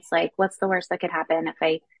chance. Like, what's the worst that could happen? If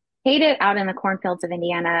I hate it out in the cornfields of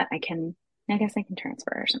Indiana, I guess I can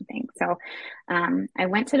transfer or something. So, I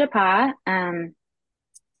went to DePauw,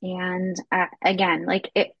 and again,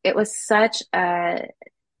 like it was such kind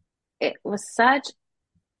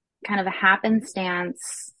of a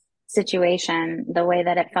happenstance situation, the way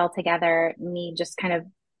that it fell together, me just kind of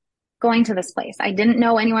going to this place. I didn't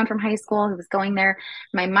know anyone from high school who was going there.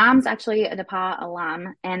 My mom's actually a DePauw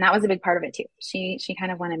alum, and that was a big part of it too. She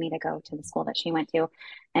kind of wanted me to go to the school that she went to.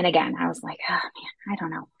 And again, I was like, oh man, I don't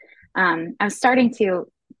know. I was starting to,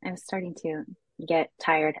 get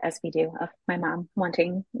tired, as we do, of my mom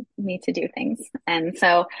wanting me to do things. And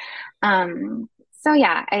so,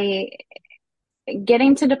 yeah,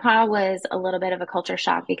 getting to DePauw was a little bit of a culture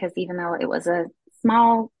shock because even though it was a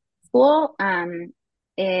small school,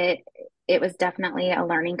 it it was definitely a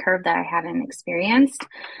learning curve that I hadn't experienced.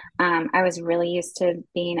 I was really used to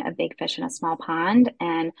being a big fish in a small pond,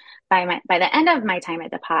 and by the end of my time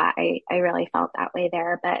at DePauw, I really felt that way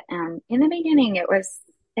there. But in the beginning, it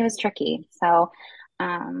was tricky. So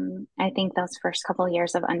I think those first couple of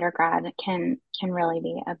years of undergrad can really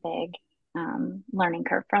be a big learning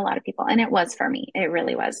curve for a lot of people. And it was for me. It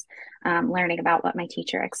really was learning about what my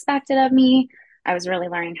teacher expected of me. I was really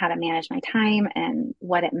learning how to manage my time and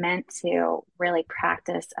what it meant to really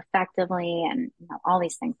practice effectively and all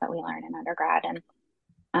these things that we learn in undergrad.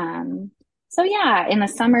 And so, yeah, in the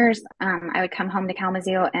summers, I would come home to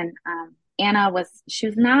Kalamazoo and Anna she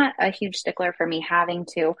was not a huge stickler for me having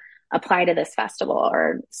to apply to this festival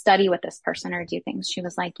or study with this person or do things. She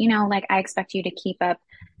was like, like I expect you to keep up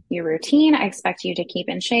your routine. I expect you to keep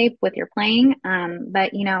in shape with your playing.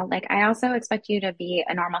 But like I also expect you to be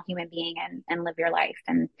a normal human being and live your life.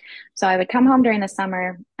 And so I would come home during the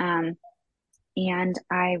summer, and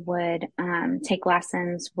I would take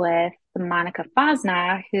lessons with Monica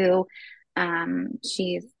Fosna, who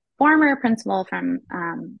she's former principal from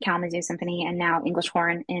Kalamazoo Symphony and now English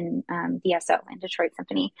horn in DSO in Detroit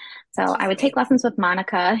Symphony. So I would take lessons with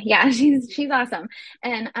Monica. Yeah, she's awesome.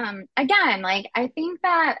 And again, like I think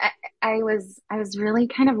that I was really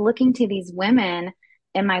kind of looking to these women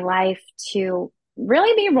in my life to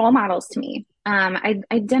really be role models to me. I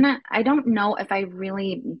don't know if I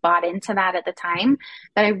really bought into that at the time,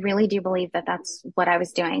 but I really do believe that that's what I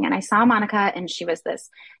was doing. And I saw Monica and she was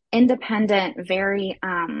this independent, very,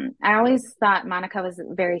 I always thought Monica was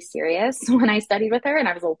very serious when I studied with her. And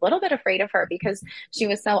I was a little bit afraid of her because she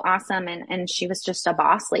was so awesome. And she was just a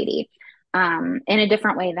boss lady, in a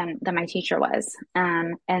different way than my teacher was.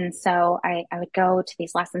 And so I would go to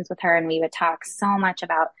these lessons with her and we would talk so much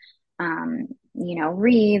about,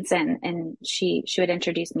 reads and she would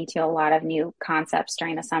introduce me to a lot of new concepts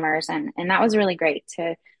during the summers. And that was really great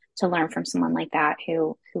to learn from someone like that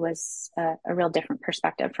who was a real different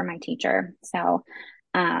perspective from my teacher. So,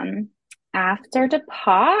 after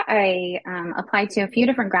DePauw, I applied to a few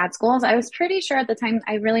different grad schools. I was pretty sure at the time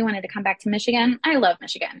I really wanted to come back to Michigan. I love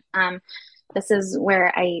Michigan. This is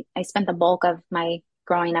where I spent the bulk of my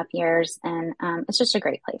growing up years, and it's just a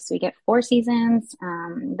great place. We get 4 seasons.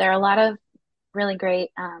 There are a lot of really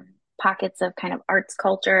great pockets of kind of arts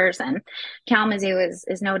cultures, and Kalamazoo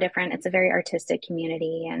is no different. It's a very artistic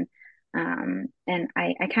community, and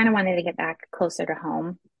I kind of wanted to get back closer to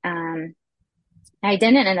home. I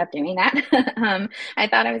didn't end up doing that. I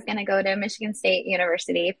thought I was going to go to Michigan State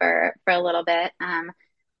University for a little bit.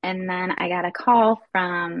 And then I got a call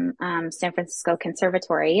from San Francisco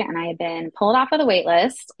Conservatory, and I had been pulled off of the wait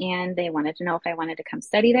list, and they wanted to know if I wanted to come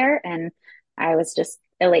study there. And I was just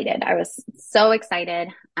elated. I was so excited.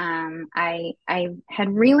 I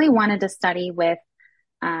had really wanted to study with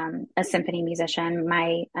a symphony musician.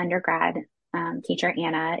 My undergrad teacher,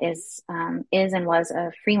 Anna, is and was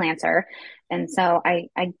a freelancer. And so I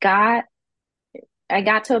got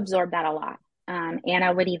to absorb that a lot.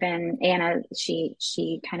 Anna,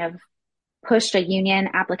 she kind of pushed a union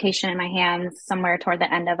application in my hands somewhere toward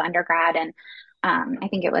the end of undergrad. And I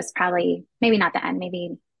think it was probably, maybe not the end,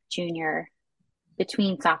 maybe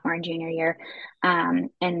between sophomore and junior year.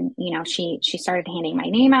 She started handing my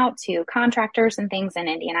name out to contractors and things in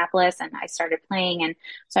Indianapolis, and I started playing. And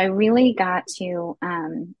so I really got to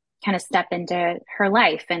kind of step into her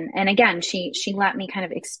life. And again, she let me kind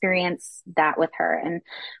of experience that with her. And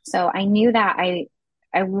so I knew that I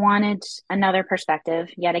wanted another perspective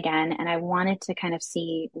yet again, and I wanted to kind of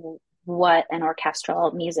see what an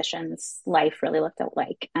orchestral musician's life really looked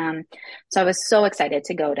like. So I was so excited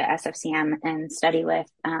to go to SFCM and study with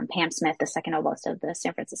Pam Smith, the second oboist of the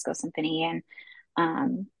San Francisco Symphony.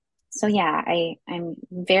 And so yeah, I'm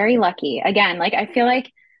very lucky. Again, like I feel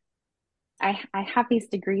like I have these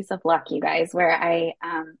degrees of luck, you guys, where I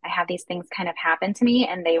have these things kind of happen to me,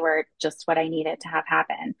 and they were just what I needed to have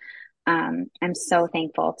happen. I'm so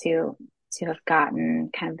thankful to have gotten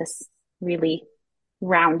kind of this really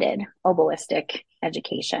rounded oboistic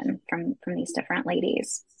education from these different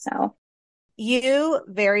ladies. So you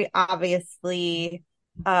very obviously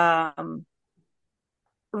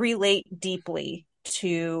relate deeply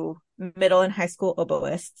to middle and high school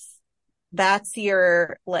oboists. That's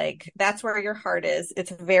that's where your heart is.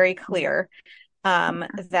 It's very clear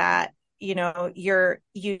that your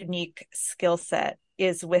unique skill set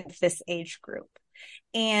is with this age group.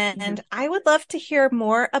 And I would love to hear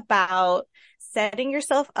more about setting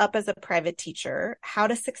yourself up as a private teacher, how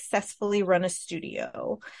to successfully run a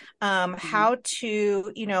studio, how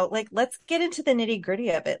to, like, let's get into the nitty gritty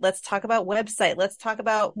of it. Let's talk about website. Let's talk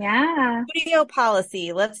about studio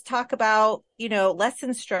policy. Let's talk about,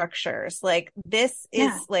 lesson structures. Like, this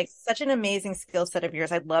is like such an amazing skill set of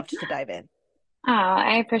yours. I'd love to dive in. Oh,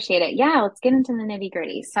 I appreciate it. Yeah, let's get into the nitty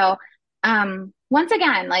gritty. So, once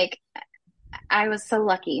again, like, I was so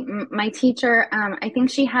lucky. My teacher, I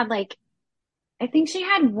think she had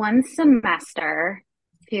one semester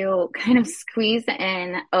to kind of squeeze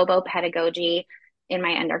in oboe pedagogy in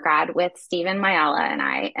my undergrad with Stephen Mayala and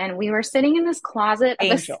I, and we were sitting in this closet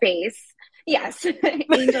of a space. Yes,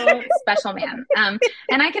 angel, special man.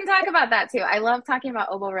 And I can talk about that too. I love talking about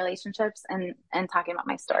oboe relationships and talking about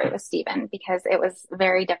my story with Stephen, because it was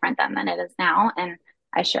very different then than it is now. And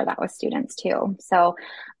I share that with students too. So,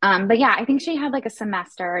 but yeah, I think she had like a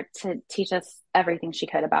semester to teach us everything she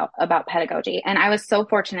could about pedagogy. And I was so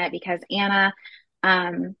fortunate because Anna,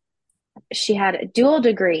 she has a dual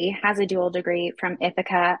degree from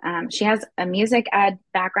Ithaca. She has a music ed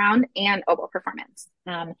background and oboe performance.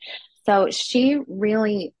 So she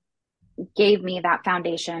really gave me that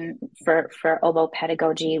foundation for oboe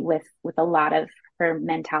pedagogy with a lot of her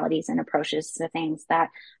mentalities and approaches to things that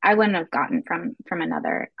I wouldn't have gotten from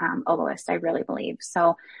another oboist, I really believe.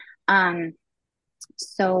 So, and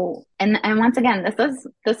once again,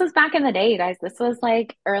 this was back in the day, guys. This was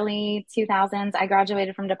like early 2000s. I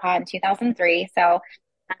graduated from DePauw in 2003. So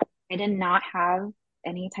I did not have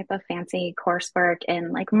any type of fancy coursework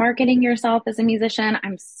in like marketing yourself as a musician.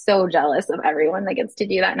 I'm so jealous of everyone that gets to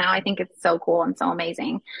do that now. I think it's so cool and so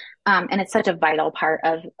amazing. And it's such a vital part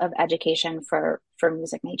of education for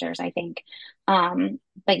music majors, I think.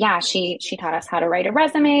 But yeah, she taught us how to write a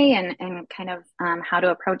resume and kind of how to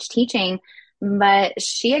approach teaching. But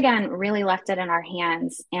she, again, really left it in our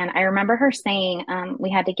hands. And I remember her saying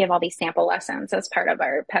we had to give all these sample lessons as part of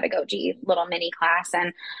our pedagogy little mini class.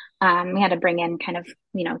 And we had to bring in kind of,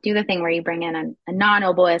 do the thing where you bring in a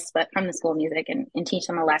non-oboist, but from the school of music and teach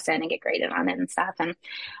them a lesson and get graded on it and stuff. And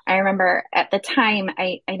I remember at the time,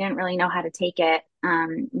 I didn't really know how to take it.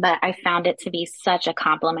 But I found it to be such a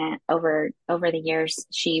compliment over the years.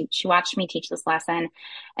 She watched me teach this lesson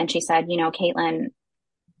and she said, Caitlin,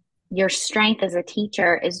 your strength as a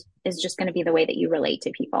teacher is just going to be the way that you relate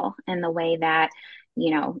to people and the way that,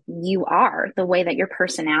 you are, the way that your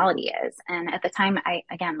personality is. And at the time, I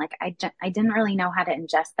didn't really know how to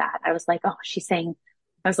ingest that. I was like, oh, she's saying,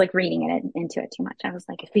 I was like reading it into it too much. I was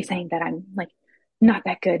like, if she's saying that I'm like not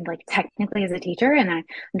that good, like technically as a teacher, and I'm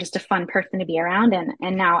just a fun person to be around.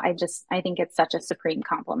 And now I think it's such a supreme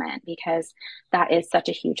compliment, because that is such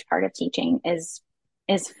a huge part of teaching is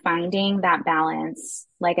finding that balance,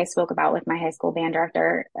 like I spoke about with my high school band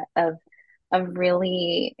director, of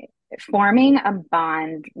really forming a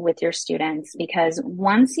bond with your students. Because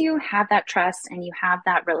once you have that trust and you have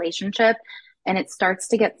that relationship and it starts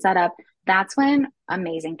to get set up, that's when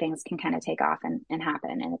amazing things can kind of take off and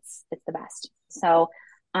happen. And it's the best. So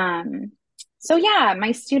yeah,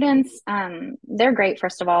 my students, they're great.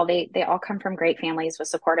 First of all, they all come from great families with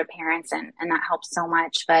supportive parents, and that helps so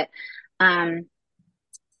much. But,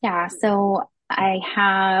 yeah, so I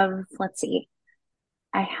have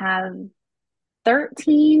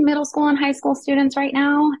 13 middle school and high school students right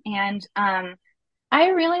now. And I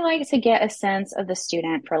really like to get a sense of the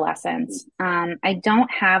student for lessons. I don't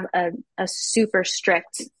have a super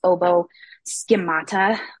strict oboe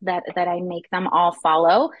schemata that I make them all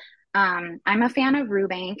follow. I'm a fan of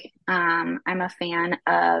Rubank. I'm a fan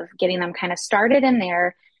of getting them kind of started in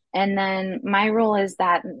there. And then my rule is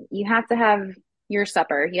that you have to have your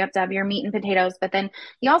supper. You have to have your meat and potatoes, but then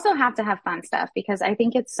you also have to have fun stuff, because I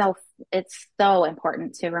think it's so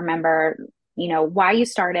important to remember, why you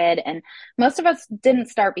started. And most of us didn't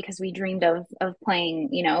start because we dreamed of playing,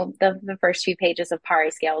 the first few pages of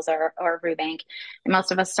Pari scales or Rubank. And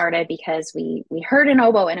most of us started because we heard an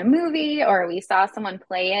oboe in a movie, or we saw someone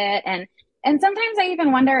play it. And sometimes I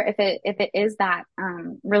even wonder if it is that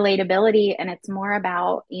relatability, and it's more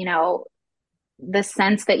about, the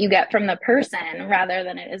sense that you get from the person rather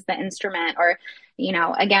than it is the instrument, or,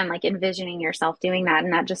 again, like envisioning yourself doing that.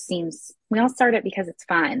 And that just seems, we all start it because it's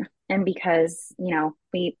fun and because,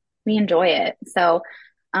 we enjoy it. So,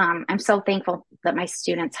 I'm so thankful that my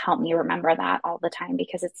students help me remember that all the time,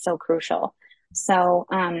 because it's so crucial. So,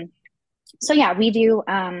 yeah, we do,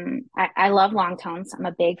 I love long tones. I'm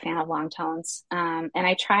a big fan of long tones. And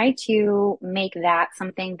I try to make that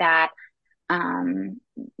something that,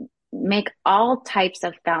 make all types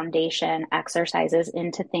of foundation exercises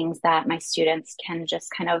into things that my students can just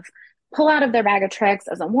kind of pull out of their bag of tricks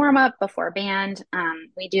as a warm up before band.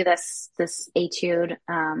 We do this etude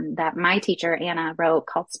that my teacher Anna wrote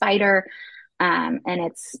called Spider. And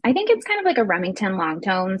I think it's kind of like a Remington long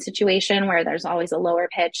tone situation where there's always a lower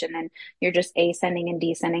pitch and then you're just ascending and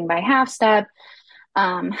descending by half step.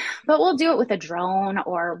 But we'll do it with a drone,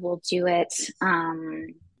 or we'll do it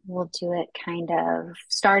kind of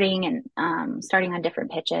starting on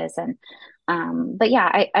different pitches. And but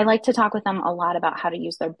yeah, I like to talk with them a lot about how to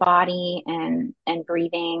use their body and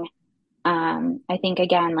breathing. I think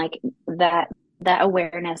again, like that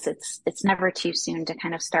awareness, it's never too soon to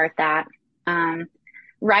kind of start that.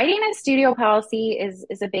 Writing a studio policy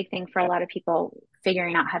is a big thing for a lot of people,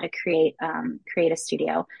 figuring out how to create a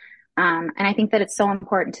studio. And I think that it's so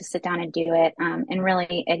important to sit down and do it, and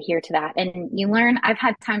really adhere to that. And you learn, I've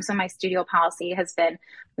had times when my studio policy has been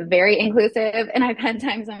very inclusive, and I've had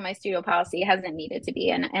times when my studio policy hasn't needed to be.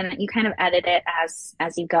 And you kind of edit it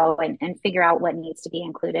as you go and figure out what needs to be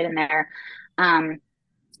included in there.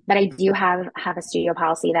 But I do have a studio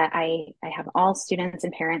policy that I have all students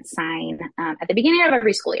and parents sign at the beginning of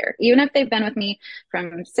every school year. Even if they've been with me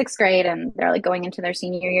from sixth grade and they're like going into their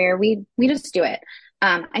senior year, we just do it.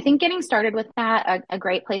 I think getting started with that, a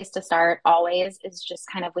great place to start always is just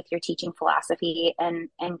kind of with your teaching philosophy and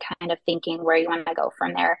kind of thinking where you want to go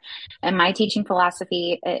from there. And my teaching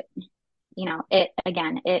philosophy,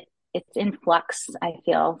 it's in flux, I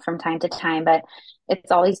feel, from time to time, but it's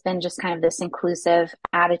always been just kind of this inclusive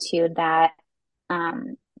attitude that,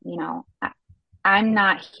 I'm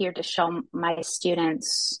not here to show my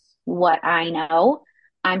students what I know.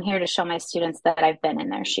 I'm here to show my students that I've been in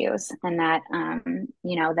their shoes, and that,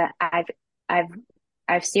 that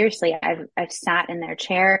I've seriously, I've sat in their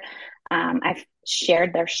chair. I've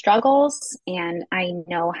shared their struggles, and I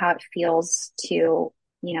know how it feels to,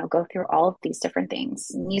 go through all of these different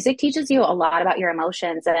things. Music teaches you a lot about your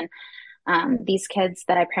emotions, and these kids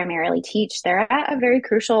that I primarily teach, they're at a very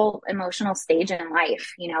crucial emotional stage in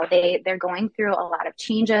life. They're going through a lot of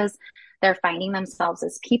changes. They're finding themselves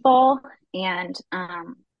as people. And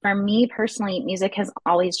for me personally, music has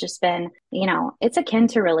always just been, it's akin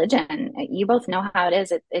to religion. You both know how it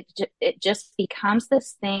is. It just becomes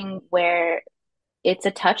this thing where it's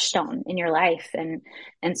a touchstone in your life.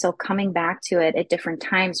 And so coming back to it at different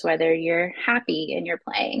times, whether you're happy and you're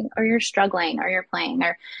playing, or you're struggling or you're playing,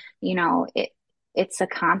 or, it's a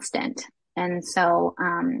constant. And so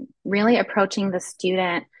really approaching the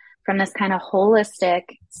student from this kind of holistic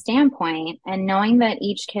standpoint, and knowing that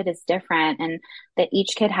each kid is different and that each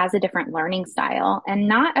kid has a different learning style, and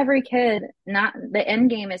not the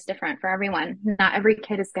end game is different for everyone. Not every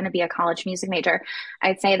kid is going to be a college music major.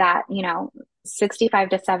 I'd say that, 65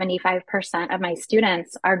 to 75% of my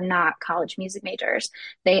students are not college music majors.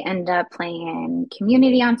 They end up playing in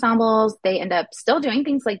community ensembles. They end up still doing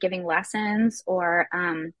things like giving lessons or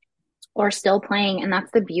still playing. And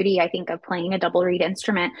that's the beauty, I think, of playing a double reed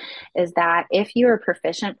instrument, is that if you're a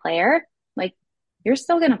proficient player, like, you're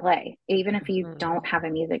still going to play, even if you don't have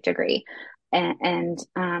a music degree. And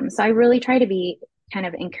so I really try to be kind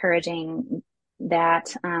of encouraging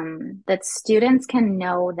that students can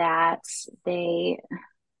know that they're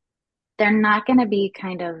not going to be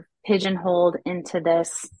kind of pigeonholed into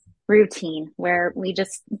this routine where we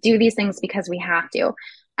just do these things because we have to.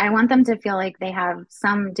 I want them to feel like they have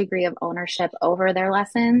some degree of ownership over their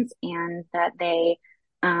lessons, and that they,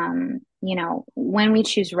 when we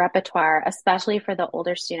choose repertoire, especially for the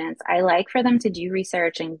older students, I like for them to do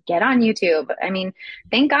research and get on YouTube. I mean,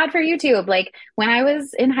 thank God for YouTube. Like, when I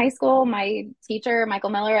was in high school, my teacher, Michael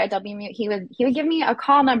Miller at WMU, he would give me a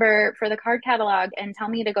call number for the card catalog and tell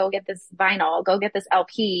me to go get this vinyl, go get this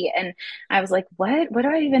LP. And I was like, what do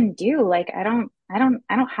I even do? Like, I don't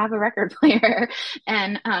have a record player.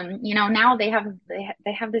 And, now they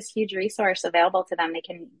have this huge resource available to them. They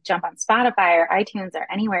can jump on Spotify or iTunes or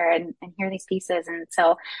anywhere and hear these pieces. And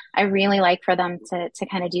so I really like for them to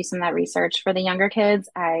kind of do some of that research. For the younger kids,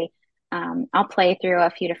 I'll play through a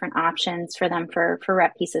few different options for them for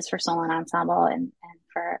rep pieces for solo and ensemble and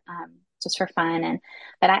for, just for fun.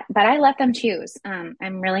 But I let them choose.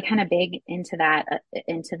 I'm really kind of big into that,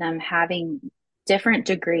 into them having different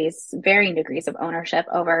degrees, varying degrees of ownership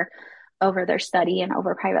over their study and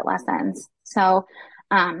over private lessons. So,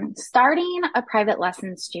 starting a private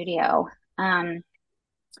lesson studio,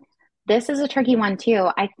 this is a tricky one too.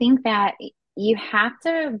 I think that you have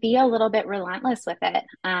to be a little bit relentless with it.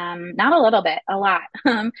 Not a little bit, a lot.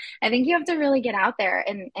 I think you have to really get out there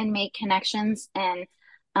and make connections. And,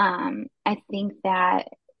 I think that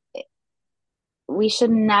we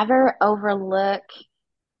should never overlook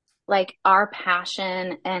like our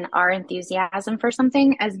passion and our enthusiasm for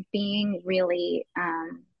something as being really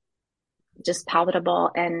just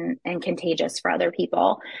palatable and contagious for other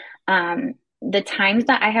people. The times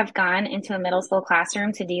that I have gone into a middle school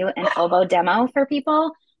classroom to do an oboe demo for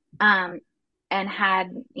people, and had,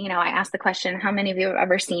 I asked the question, how many of you have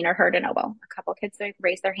ever seen or heard an oboe? A couple kids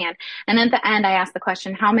raised their hand. And then at the end, I asked the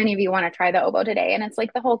question, how many of you want to try the oboe today? And it's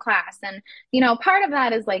like the whole class. And, part of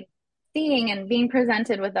that is like seeing and being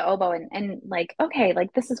presented with the oboe and like, okay,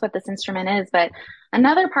 like this is what this instrument is. But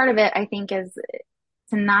another part of it, I think, is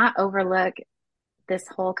to not overlook this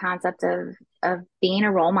whole concept of being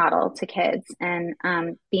a role model to kids and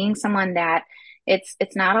being someone that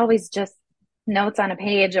it's not always just notes on a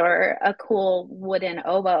page or a cool wooden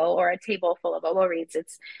oboe or a table full of oboe reeds.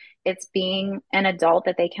 It's being an adult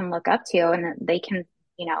that they can look up to and that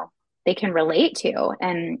they can relate to.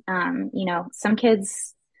 And some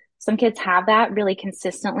kids have that really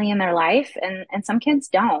consistently in their life, and some kids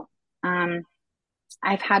don't.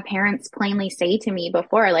 I've had parents plainly say to me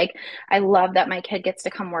before, like, I love that my kid gets to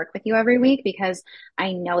come work with you every week because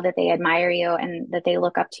I know that they admire you and that they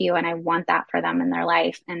look up to you, and I want that for them in their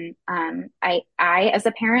life. And I as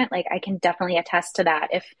a parent, like, I can definitely attest to that.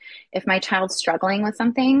 If my child's struggling with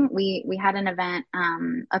something, we had an event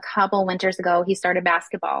a couple winters ago. He started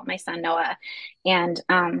basketball, my son Noah, and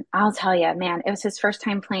I'll tell you, man, it was his first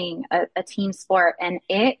time playing a team sport, and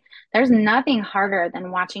there's nothing harder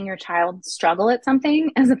than watching your child struggle at something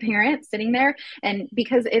as a parent sitting there. And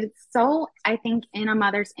because it's so, I think, in a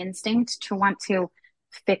mother's instinct to want to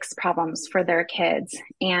fix problems for their kids.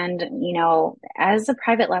 And, as a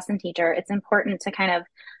private lesson teacher, it's important to kind of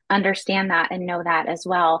understand that and know that as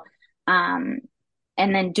well. And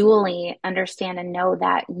then dually understand and know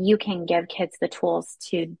that you can give kids the tools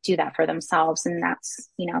to do that for themselves. And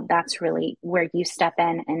that's really where you step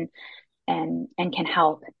in and can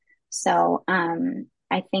help. So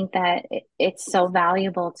I think that it's so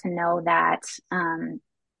valuable to know that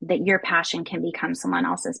that your passion can become someone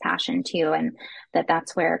else's passion too, and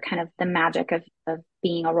that's where kind of the magic of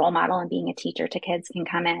being a role model and being a teacher to kids can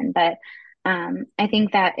come in. But I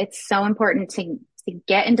think that it's so important to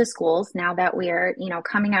get into schools now that we're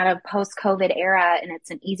coming out of post-COVID era, and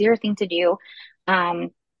it's an easier thing to do.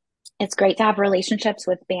 It's great to have relationships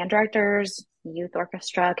with band directors, youth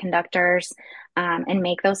orchestra conductors, and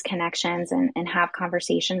make those connections and have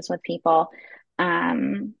conversations with people.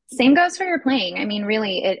 Same goes for your playing. I mean,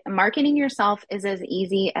 really, marketing yourself is as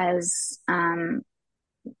easy as,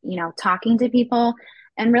 talking to people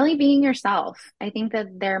and really being yourself. I think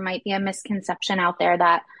that there might be a misconception out there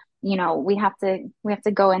that, we have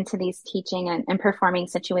to go into these teaching and performing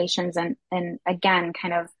situations and again,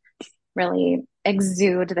 kind of really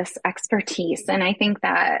exude this expertise. And I think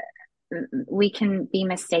that we can be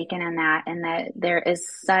mistaken in that, and that there is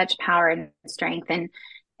such power and strength in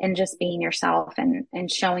just being yourself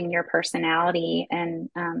and showing your personality and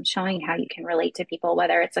showing how you can relate to people,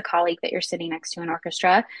 whether it's a colleague that you're sitting next to in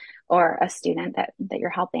orchestra or a student that you're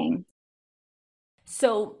helping.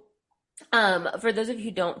 So for those of you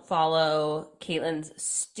who don't follow Caitlin's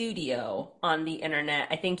studio on the internet,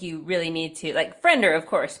 I think you really need to, like, friend her, of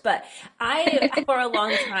course, but I, for a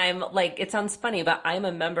long time, like, it sounds funny, but I'm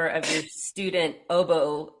a member of your student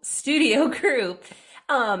oboe studio group.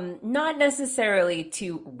 Not necessarily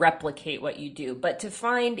to replicate what you do, but to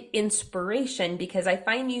find inspiration, because I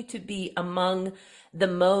find you to be among the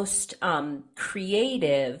most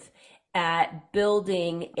creative at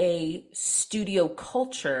building a studio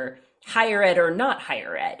culture, higher ed or not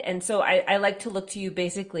higher ed. And so I like to look to you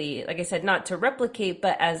basically, like I said, not to replicate,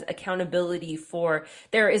 but as accountability for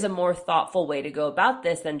there is a more thoughtful way to go about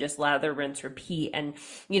this than just lather, rinse, repeat. And,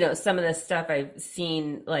 some of the stuff I've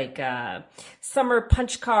seen, like summer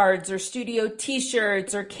punch cards or studio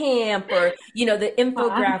t-shirts or camp or, the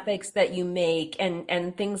infographics that you make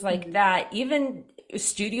and things like that. Even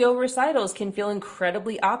studio recitals can feel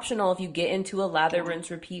incredibly optional if you get into a lather, rinse,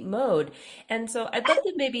 repeat mode. And so I'd love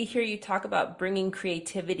to maybe hear you talk about bringing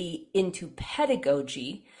creativity into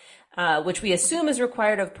pedagogy, which we assume is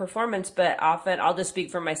required of performance, but often, I'll just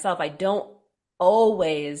speak for myself, I don't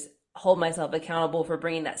always hold myself accountable for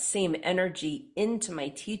bringing that same energy into my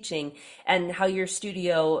teaching, and how your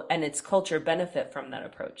studio and its culture benefit from that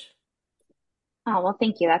approach. Oh, well,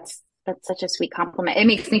 thank you. That's such a sweet compliment. It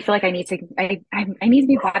makes me feel like I need to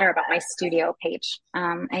be better about my studio page.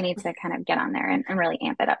 I need to kind of get on there and really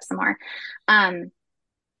amp it up some more.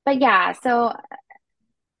 But yeah, so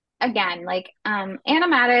again, like, Anna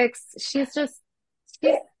Maddox, she's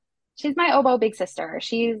my oboe big sister.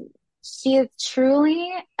 She is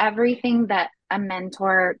truly everything that a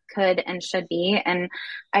mentor could and should be. And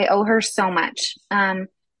I owe her so much. And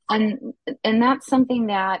that's something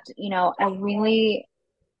that, I really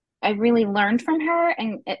I really learned from her,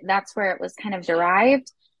 and that's where it was kind of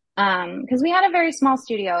derived. Because we had a very small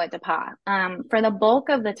studio at DePauw. For the bulk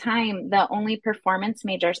of the time, the only performance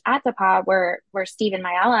majors at DePauw were Steve and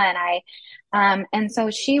Myella and I. And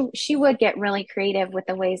so she would get really creative with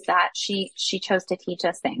the ways that she chose to teach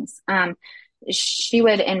us things. She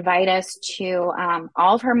would invite us to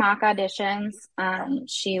all of her mock auditions.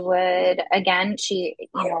 She would, again,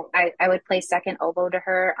 I would play second oboe to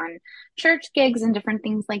her on church gigs and different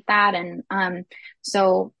things like that. And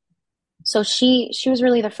so she was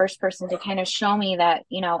really the first person to kind of show me that,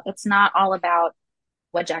 it's not all about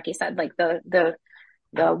what Jackie said, like the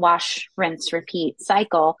wash, rinse, repeat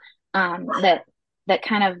cycle. That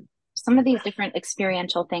kind of some of these different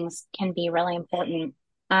experiential things can be really important.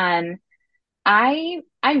 I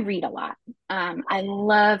read a lot. I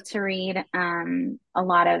love to read a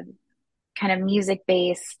lot of kind of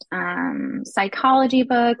music-based psychology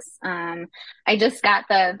books. I just got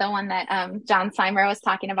the one that John Seimer was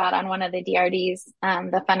talking about on one of the DRDs,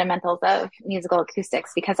 the fundamentals of musical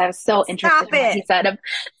acoustics, because I was so interested in what he said.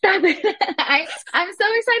 Stop it. I'm so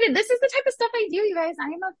excited. This is the type of stuff I do, you guys. I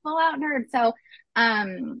am a full-out nerd. So,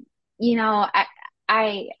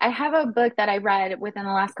 I have a book that I read within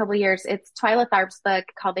the last couple of years. It's Twyla Tharp's book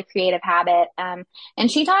called The Creative Habit. And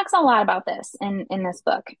she talks a lot about this in this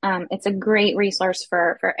book. It's a great resource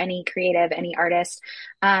for any creative, any artist.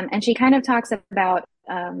 And she kind of talks about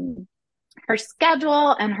her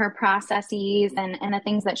schedule and her processes and the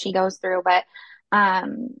things that she goes through. But,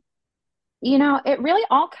 it really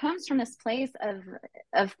all comes from this place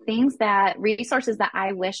of resources that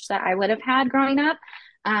I wish that I would have had growing up.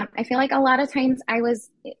 I feel like a lot of times I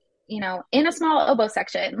was, in a small oboe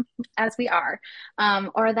section, as we are,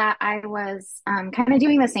 or that I was kind of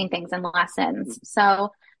doing the same things in lessons.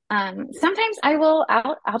 So sometimes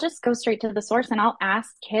I'll just go straight to the source and I'll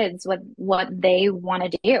ask kids what they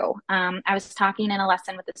want to do. I was talking in a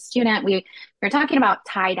lesson with a student. We were talking about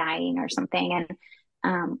tie-dyeing or something,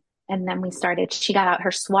 and then she got out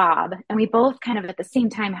her swab, and we both kind of at the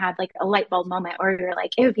same time had like a light bulb moment where we were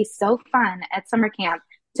like, it would be so fun at summer camp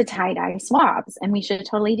to tie dye swabs, and we should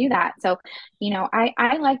totally do that. So,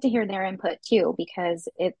 I like to hear their input too, because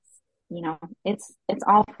it's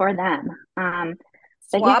all for them.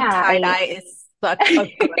 Swab tie dye is such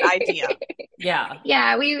a good idea. Yeah.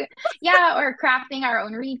 Or crafting our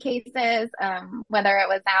own reed cases, whether it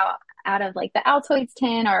was out of like the Altoids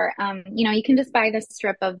tin, or you can just buy the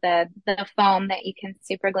strip of the foam that you can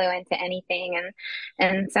super glue into anything,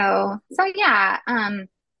 and so yeah.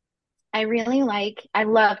 I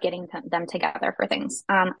love getting them together for things.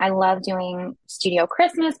 I love doing studio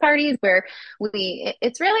Christmas parties where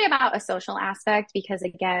it's really about a social aspect, because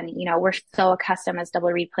again, we're so accustomed as double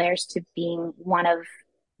reed players to being one of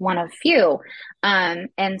few.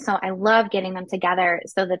 And so I love getting them together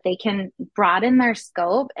so that they can broaden their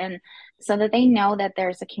scope, and so that they know that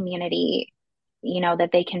there's a community, that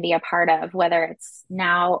they can be a part of, whether it's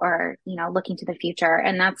now or, looking to the future.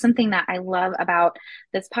 And that's something that I love about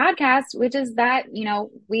this podcast, which is that,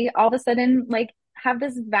 we all of a sudden like have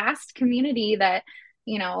this vast community that,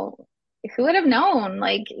 who would have known?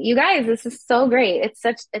 Like, you guys, this is so great. It's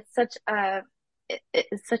such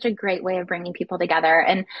a great way of bringing people together.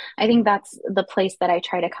 And I think that's the place that I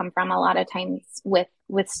try to come from a lot of times with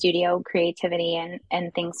studio creativity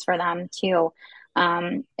and things for them too,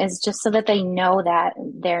 is just so that they know that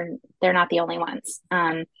they're not the only ones.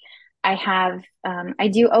 I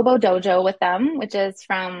do Oboe Dojo with them, which is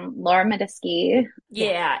from Laura Medisky.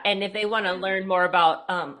 Yeah, and if they want to learn more about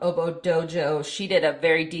Oboe Dojo, she did a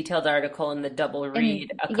very detailed article in the Double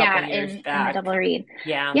Read a couple years back. In the Double Read.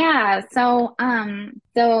 Yeah. Yeah. So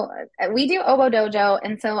we do Oboe Dojo,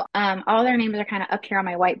 and so all their names are kind of up here on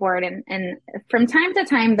my whiteboard, and from time to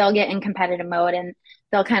time they'll get in competitive mode, and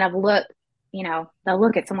they'll kind of look. They'll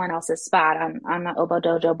look at someone else's spot on the Oboe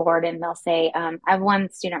Dojo board, and they'll say, I have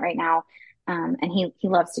one student right now, and he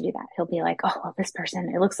loves to do that. He'll be like, oh, well, this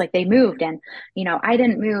person, it looks like they moved, and, I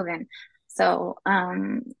didn't move. And so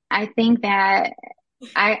I think that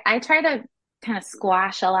I try to kind of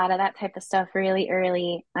squash a lot of that type of stuff really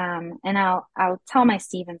early. And I'll tell my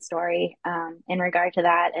Steven story in regard to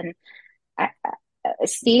that. And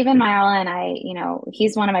Steve and Myla and I,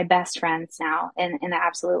 he's one of my best friends now in the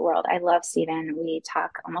absolute world. I love Steven. We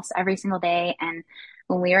talk almost every single day. And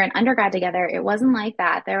when we were in undergrad together, it wasn't like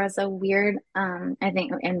that. There was a weird, I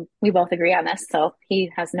think, and we both agree on this, so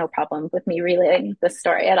he has no problem with me relaying this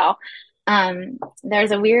story at all.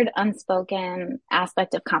 There's a weird unspoken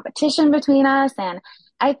aspect of competition between us. And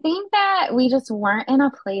I think that we just weren't in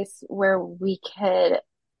a place where we could,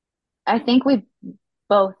 I think we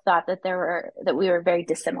both thought that we were very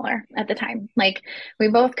dissimilar at the time. Like we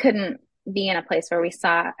both couldn't be in a place where we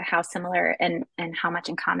saw how similar and how much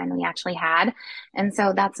in common we actually had. And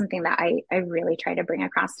so that's something that I really try to bring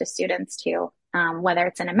across to students too. Whether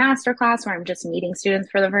it's in a master class where I'm just meeting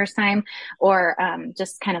students for the first time, or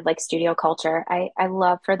just kind of like studio culture. I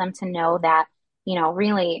love for them to know that,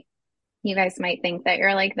 really, you guys might think that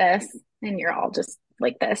you're like this and you're all just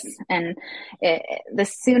like this. And the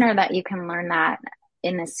sooner that you can learn that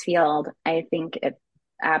in this field, I think it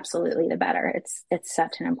absolutely the better. It's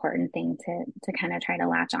such an important thing to kind of try to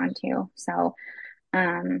latch onto. So,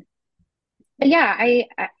 but yeah,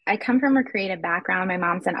 I come from a creative background. My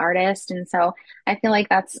mom's an artist, and so I feel like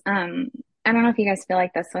that's I don't know if you guys feel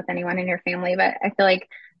like this with anyone in your family, but I feel like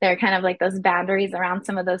there are kind of like those boundaries around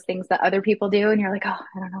some of those things that other people do, and you're like, oh,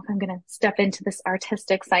 I don't know if I'm going to step into this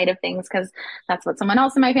artistic side of things because that's what someone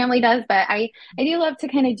else in my family does. But I do love to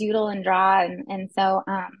kind of doodle and draw, and so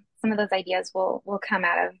some of those ideas will come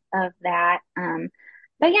out of that.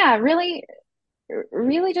 But yeah, really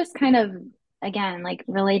just kind of, again, like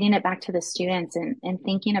relating it back to the students and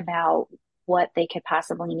thinking about what they could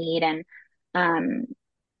possibly need, and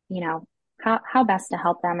you know, how best to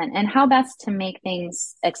help them, and how best to make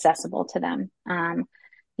things accessible to them.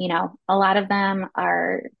 A lot of them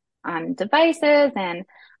are on devices, and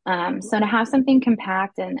so to have something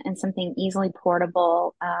compact and something easily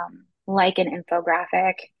portable, like an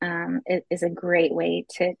infographic, is a great way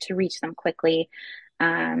to reach them quickly.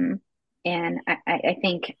 And I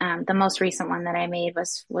think the most recent one that I made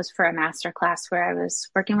was for a master class where I was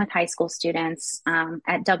working with high school students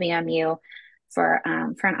at WMU for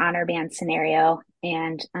an honor band scenario.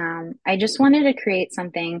 And I just wanted to create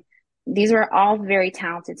something. These were all very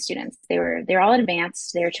talented students. They're all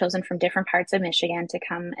advanced. They were chosen from different parts of Michigan to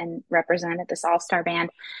come and represent at this all-star band.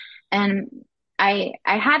 And I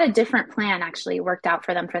had a different plan actually worked out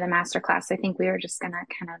for them for the master class. I think we were just going to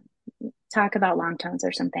kind of talk about long tones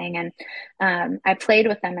or something. And I played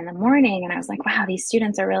with them in the morning, and I was like, wow, these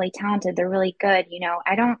students are really talented. They're really good.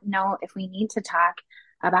 I don't know if we need to talk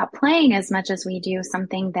about playing as much as we do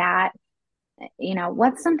something that,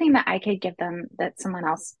 what's something that I could give them that someone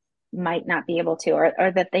else might not be able to,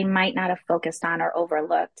 or that they might not have focused on or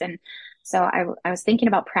overlooked. And so I was thinking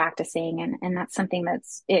about practicing, and that's something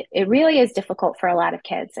it really is difficult for a lot of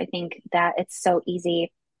kids. I think that it's so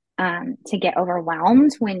easy to get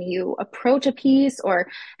overwhelmed when you approach a piece or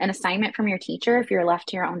an assignment from your teacher if you're left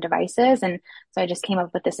to your own devices. And so I just came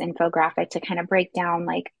up with this infographic to kind of break down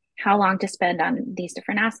like how long to spend on these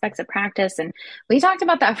different aspects of practice. And we talked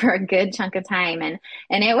about that for a good chunk of time, and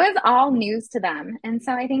it was all news to them. And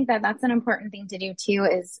so I think that that's an important thing to do too,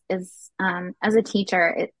 is as a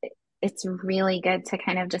teacher, it's really good to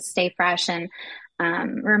kind of just stay fresh and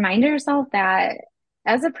remind yourself that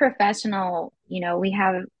as a professional, we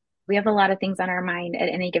have a lot of things on our mind at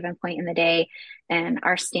any given point in the day, and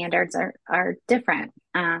our standards are different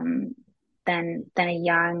than a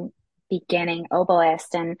young beginning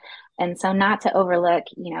oboist. And so not to overlook,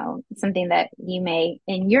 something that you may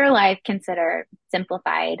in your life consider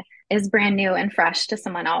simplified is brand new and fresh to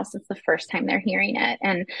someone else. It's the first time they're hearing it.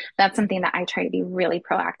 And that's something that I try to be really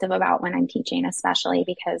proactive about when I'm teaching, especially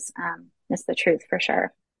because it's the truth for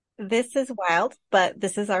sure. This is wild, but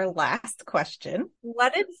this is our last question.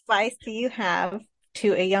 What advice do you have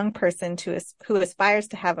to a young person who aspires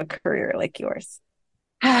to have a career like yours?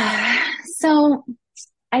 So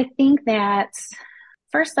I think that,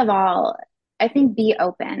 first of all, I think be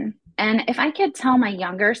open. And if I could tell my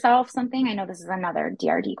younger self something, I know this is another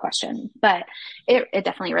DRD question, but it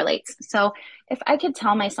definitely relates. So if I could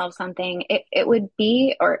tell myself something, it would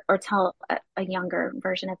be, or tell a younger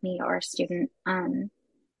version of me or a student,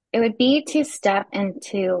 it would be to step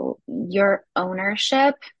into your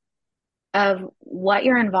ownership of what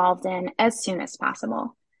you're involved in as soon as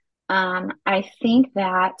possible. I think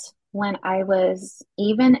that when I was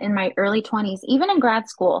even in my early 20s, even in grad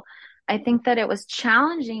school, I think that it was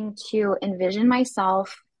challenging to envision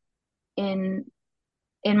myself in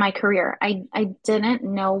my career. I didn't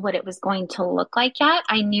know what it was going to look like yet.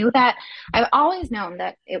 I knew that I've always known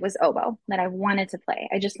that it was oboe that I wanted to play.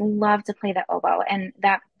 I just love to play the oboe. And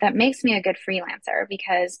that makes me a good freelancer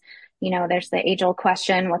because, there's the age old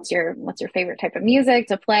question, what's your favorite type of music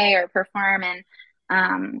to play or perform? And,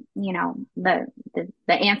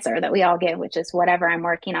 the answer that we all give, which is whatever I'm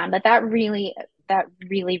working on. But that really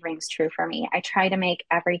rings true for me. I try to make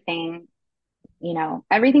everything,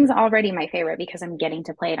 everything's already my favorite because I'm getting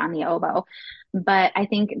to play it on the oboe. But I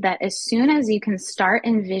think that as soon as you can start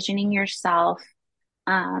envisioning yourself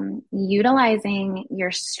utilizing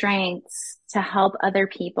your strengths to help other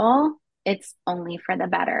people, it's only for the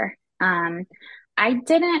better. I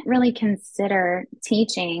didn't really consider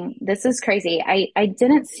teaching. This is crazy. I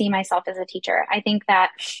didn't see myself as a teacher. I think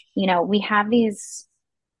that, we have these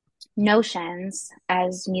notions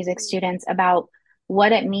as music students about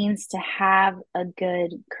what it means to have a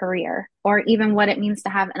good career, or even what it means to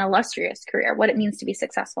have an illustrious career, what it means to be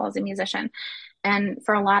successful as a musician. And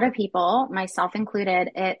for a lot of people, myself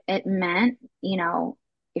included, it meant,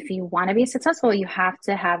 if you want to be successful, you have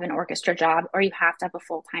to have an orchestra job, or you have to have a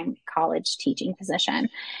full-time college teaching position.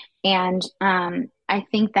 And I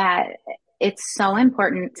think that it's so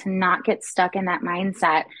important to not get stuck in that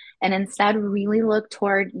mindset, and instead really look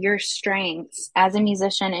toward your strengths as a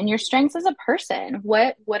musician and your strengths as a person.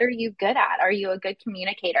 What are you good at? Are you a good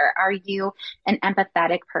communicator? Are you an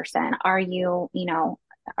empathetic person? Are you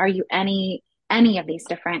any of these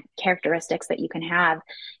different characteristics that you can have,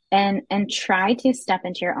 and try to step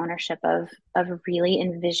into your ownership of really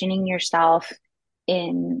envisioning yourself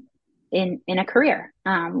in a career,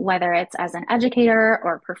 whether it's as an educator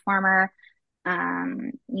or performer.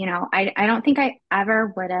 I don't think I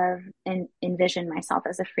ever would have envisioned myself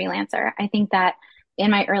as a freelancer. I think that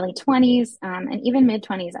in my early 20s, and even mid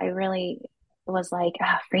 20s, I really was like,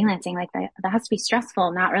 freelancing, like that has to be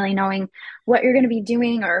stressful, not really knowing what you're going to be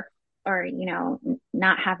doing, or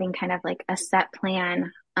not having kind of like a set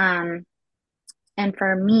plan. And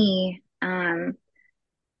for me,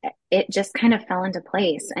 it just kind of fell into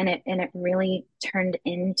place, and it really turned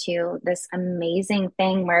into this amazing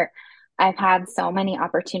thing where I've had so many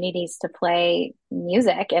opportunities to play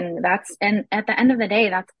music, and at the end of the day,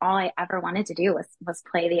 that's all I ever wanted to do was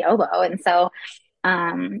play the oboe. And so,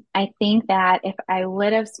 I think that if I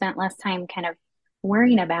would have spent less time kind of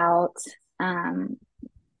worrying about,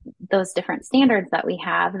 those different standards that we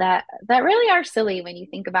have that really are silly when you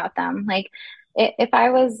think about them. Like if I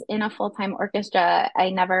was in a full-time orchestra, I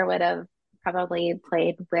never would have probably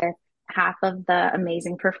played with half of the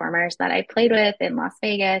amazing performers that I played with in Las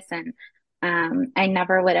Vegas. And I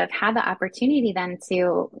never would have had the opportunity then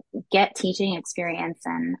to get teaching experience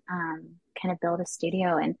and kind of build a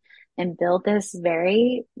studio and build this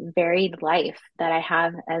very varied life that I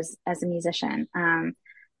have as a musician.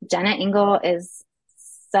 Jenna Engel is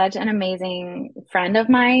such an amazing friend of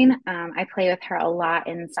mine. I play with her a lot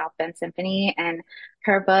in South Bend Symphony, and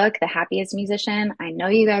her book, The Happiest Musician, I know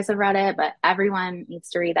you guys have read it, but everyone needs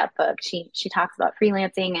to read that book. She talks about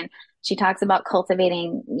freelancing, and she talks about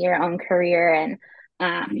cultivating your own career. And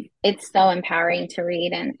it's so empowering to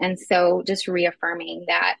read, and so just reaffirming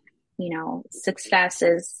that, success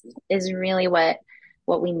is really what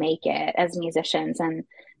we make it as musicians,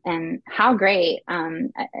 and how great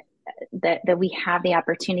that we have the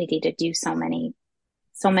opportunity to do so many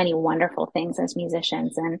wonderful things as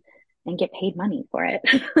musicians and get paid money for it.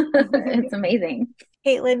 It's amazing.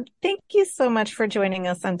 Caitlin, thank you so much for joining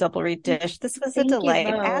us on Double Reed Dish. This was a delight.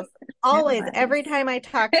 As always, every time I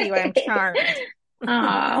talk to you, I'm charmed.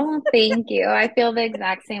 Oh, thank you. I feel the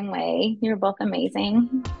exact same way. You're both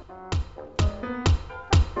amazing.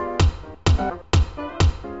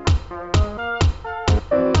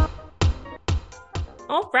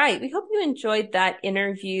 All right. We hope you enjoyed that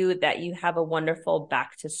interview, that you have a wonderful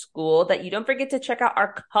back to school, that you don't forget to check out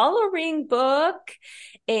our coloring book,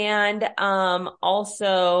 and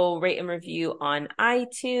also rate and review on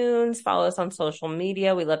iTunes. Follow us on social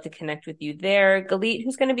media. We love to connect with you there. Galit,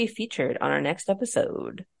 who's going to be featured on our next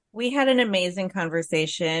episode? We had an amazing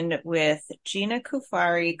conversation with Gina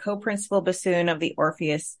Kufari, co-principal bassoon of the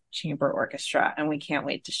Orpheus Chamber Orchestra, and we can't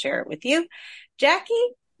wait to share it with you. Jackie,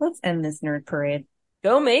 let's end this nerd parade.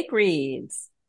 Go make reeds.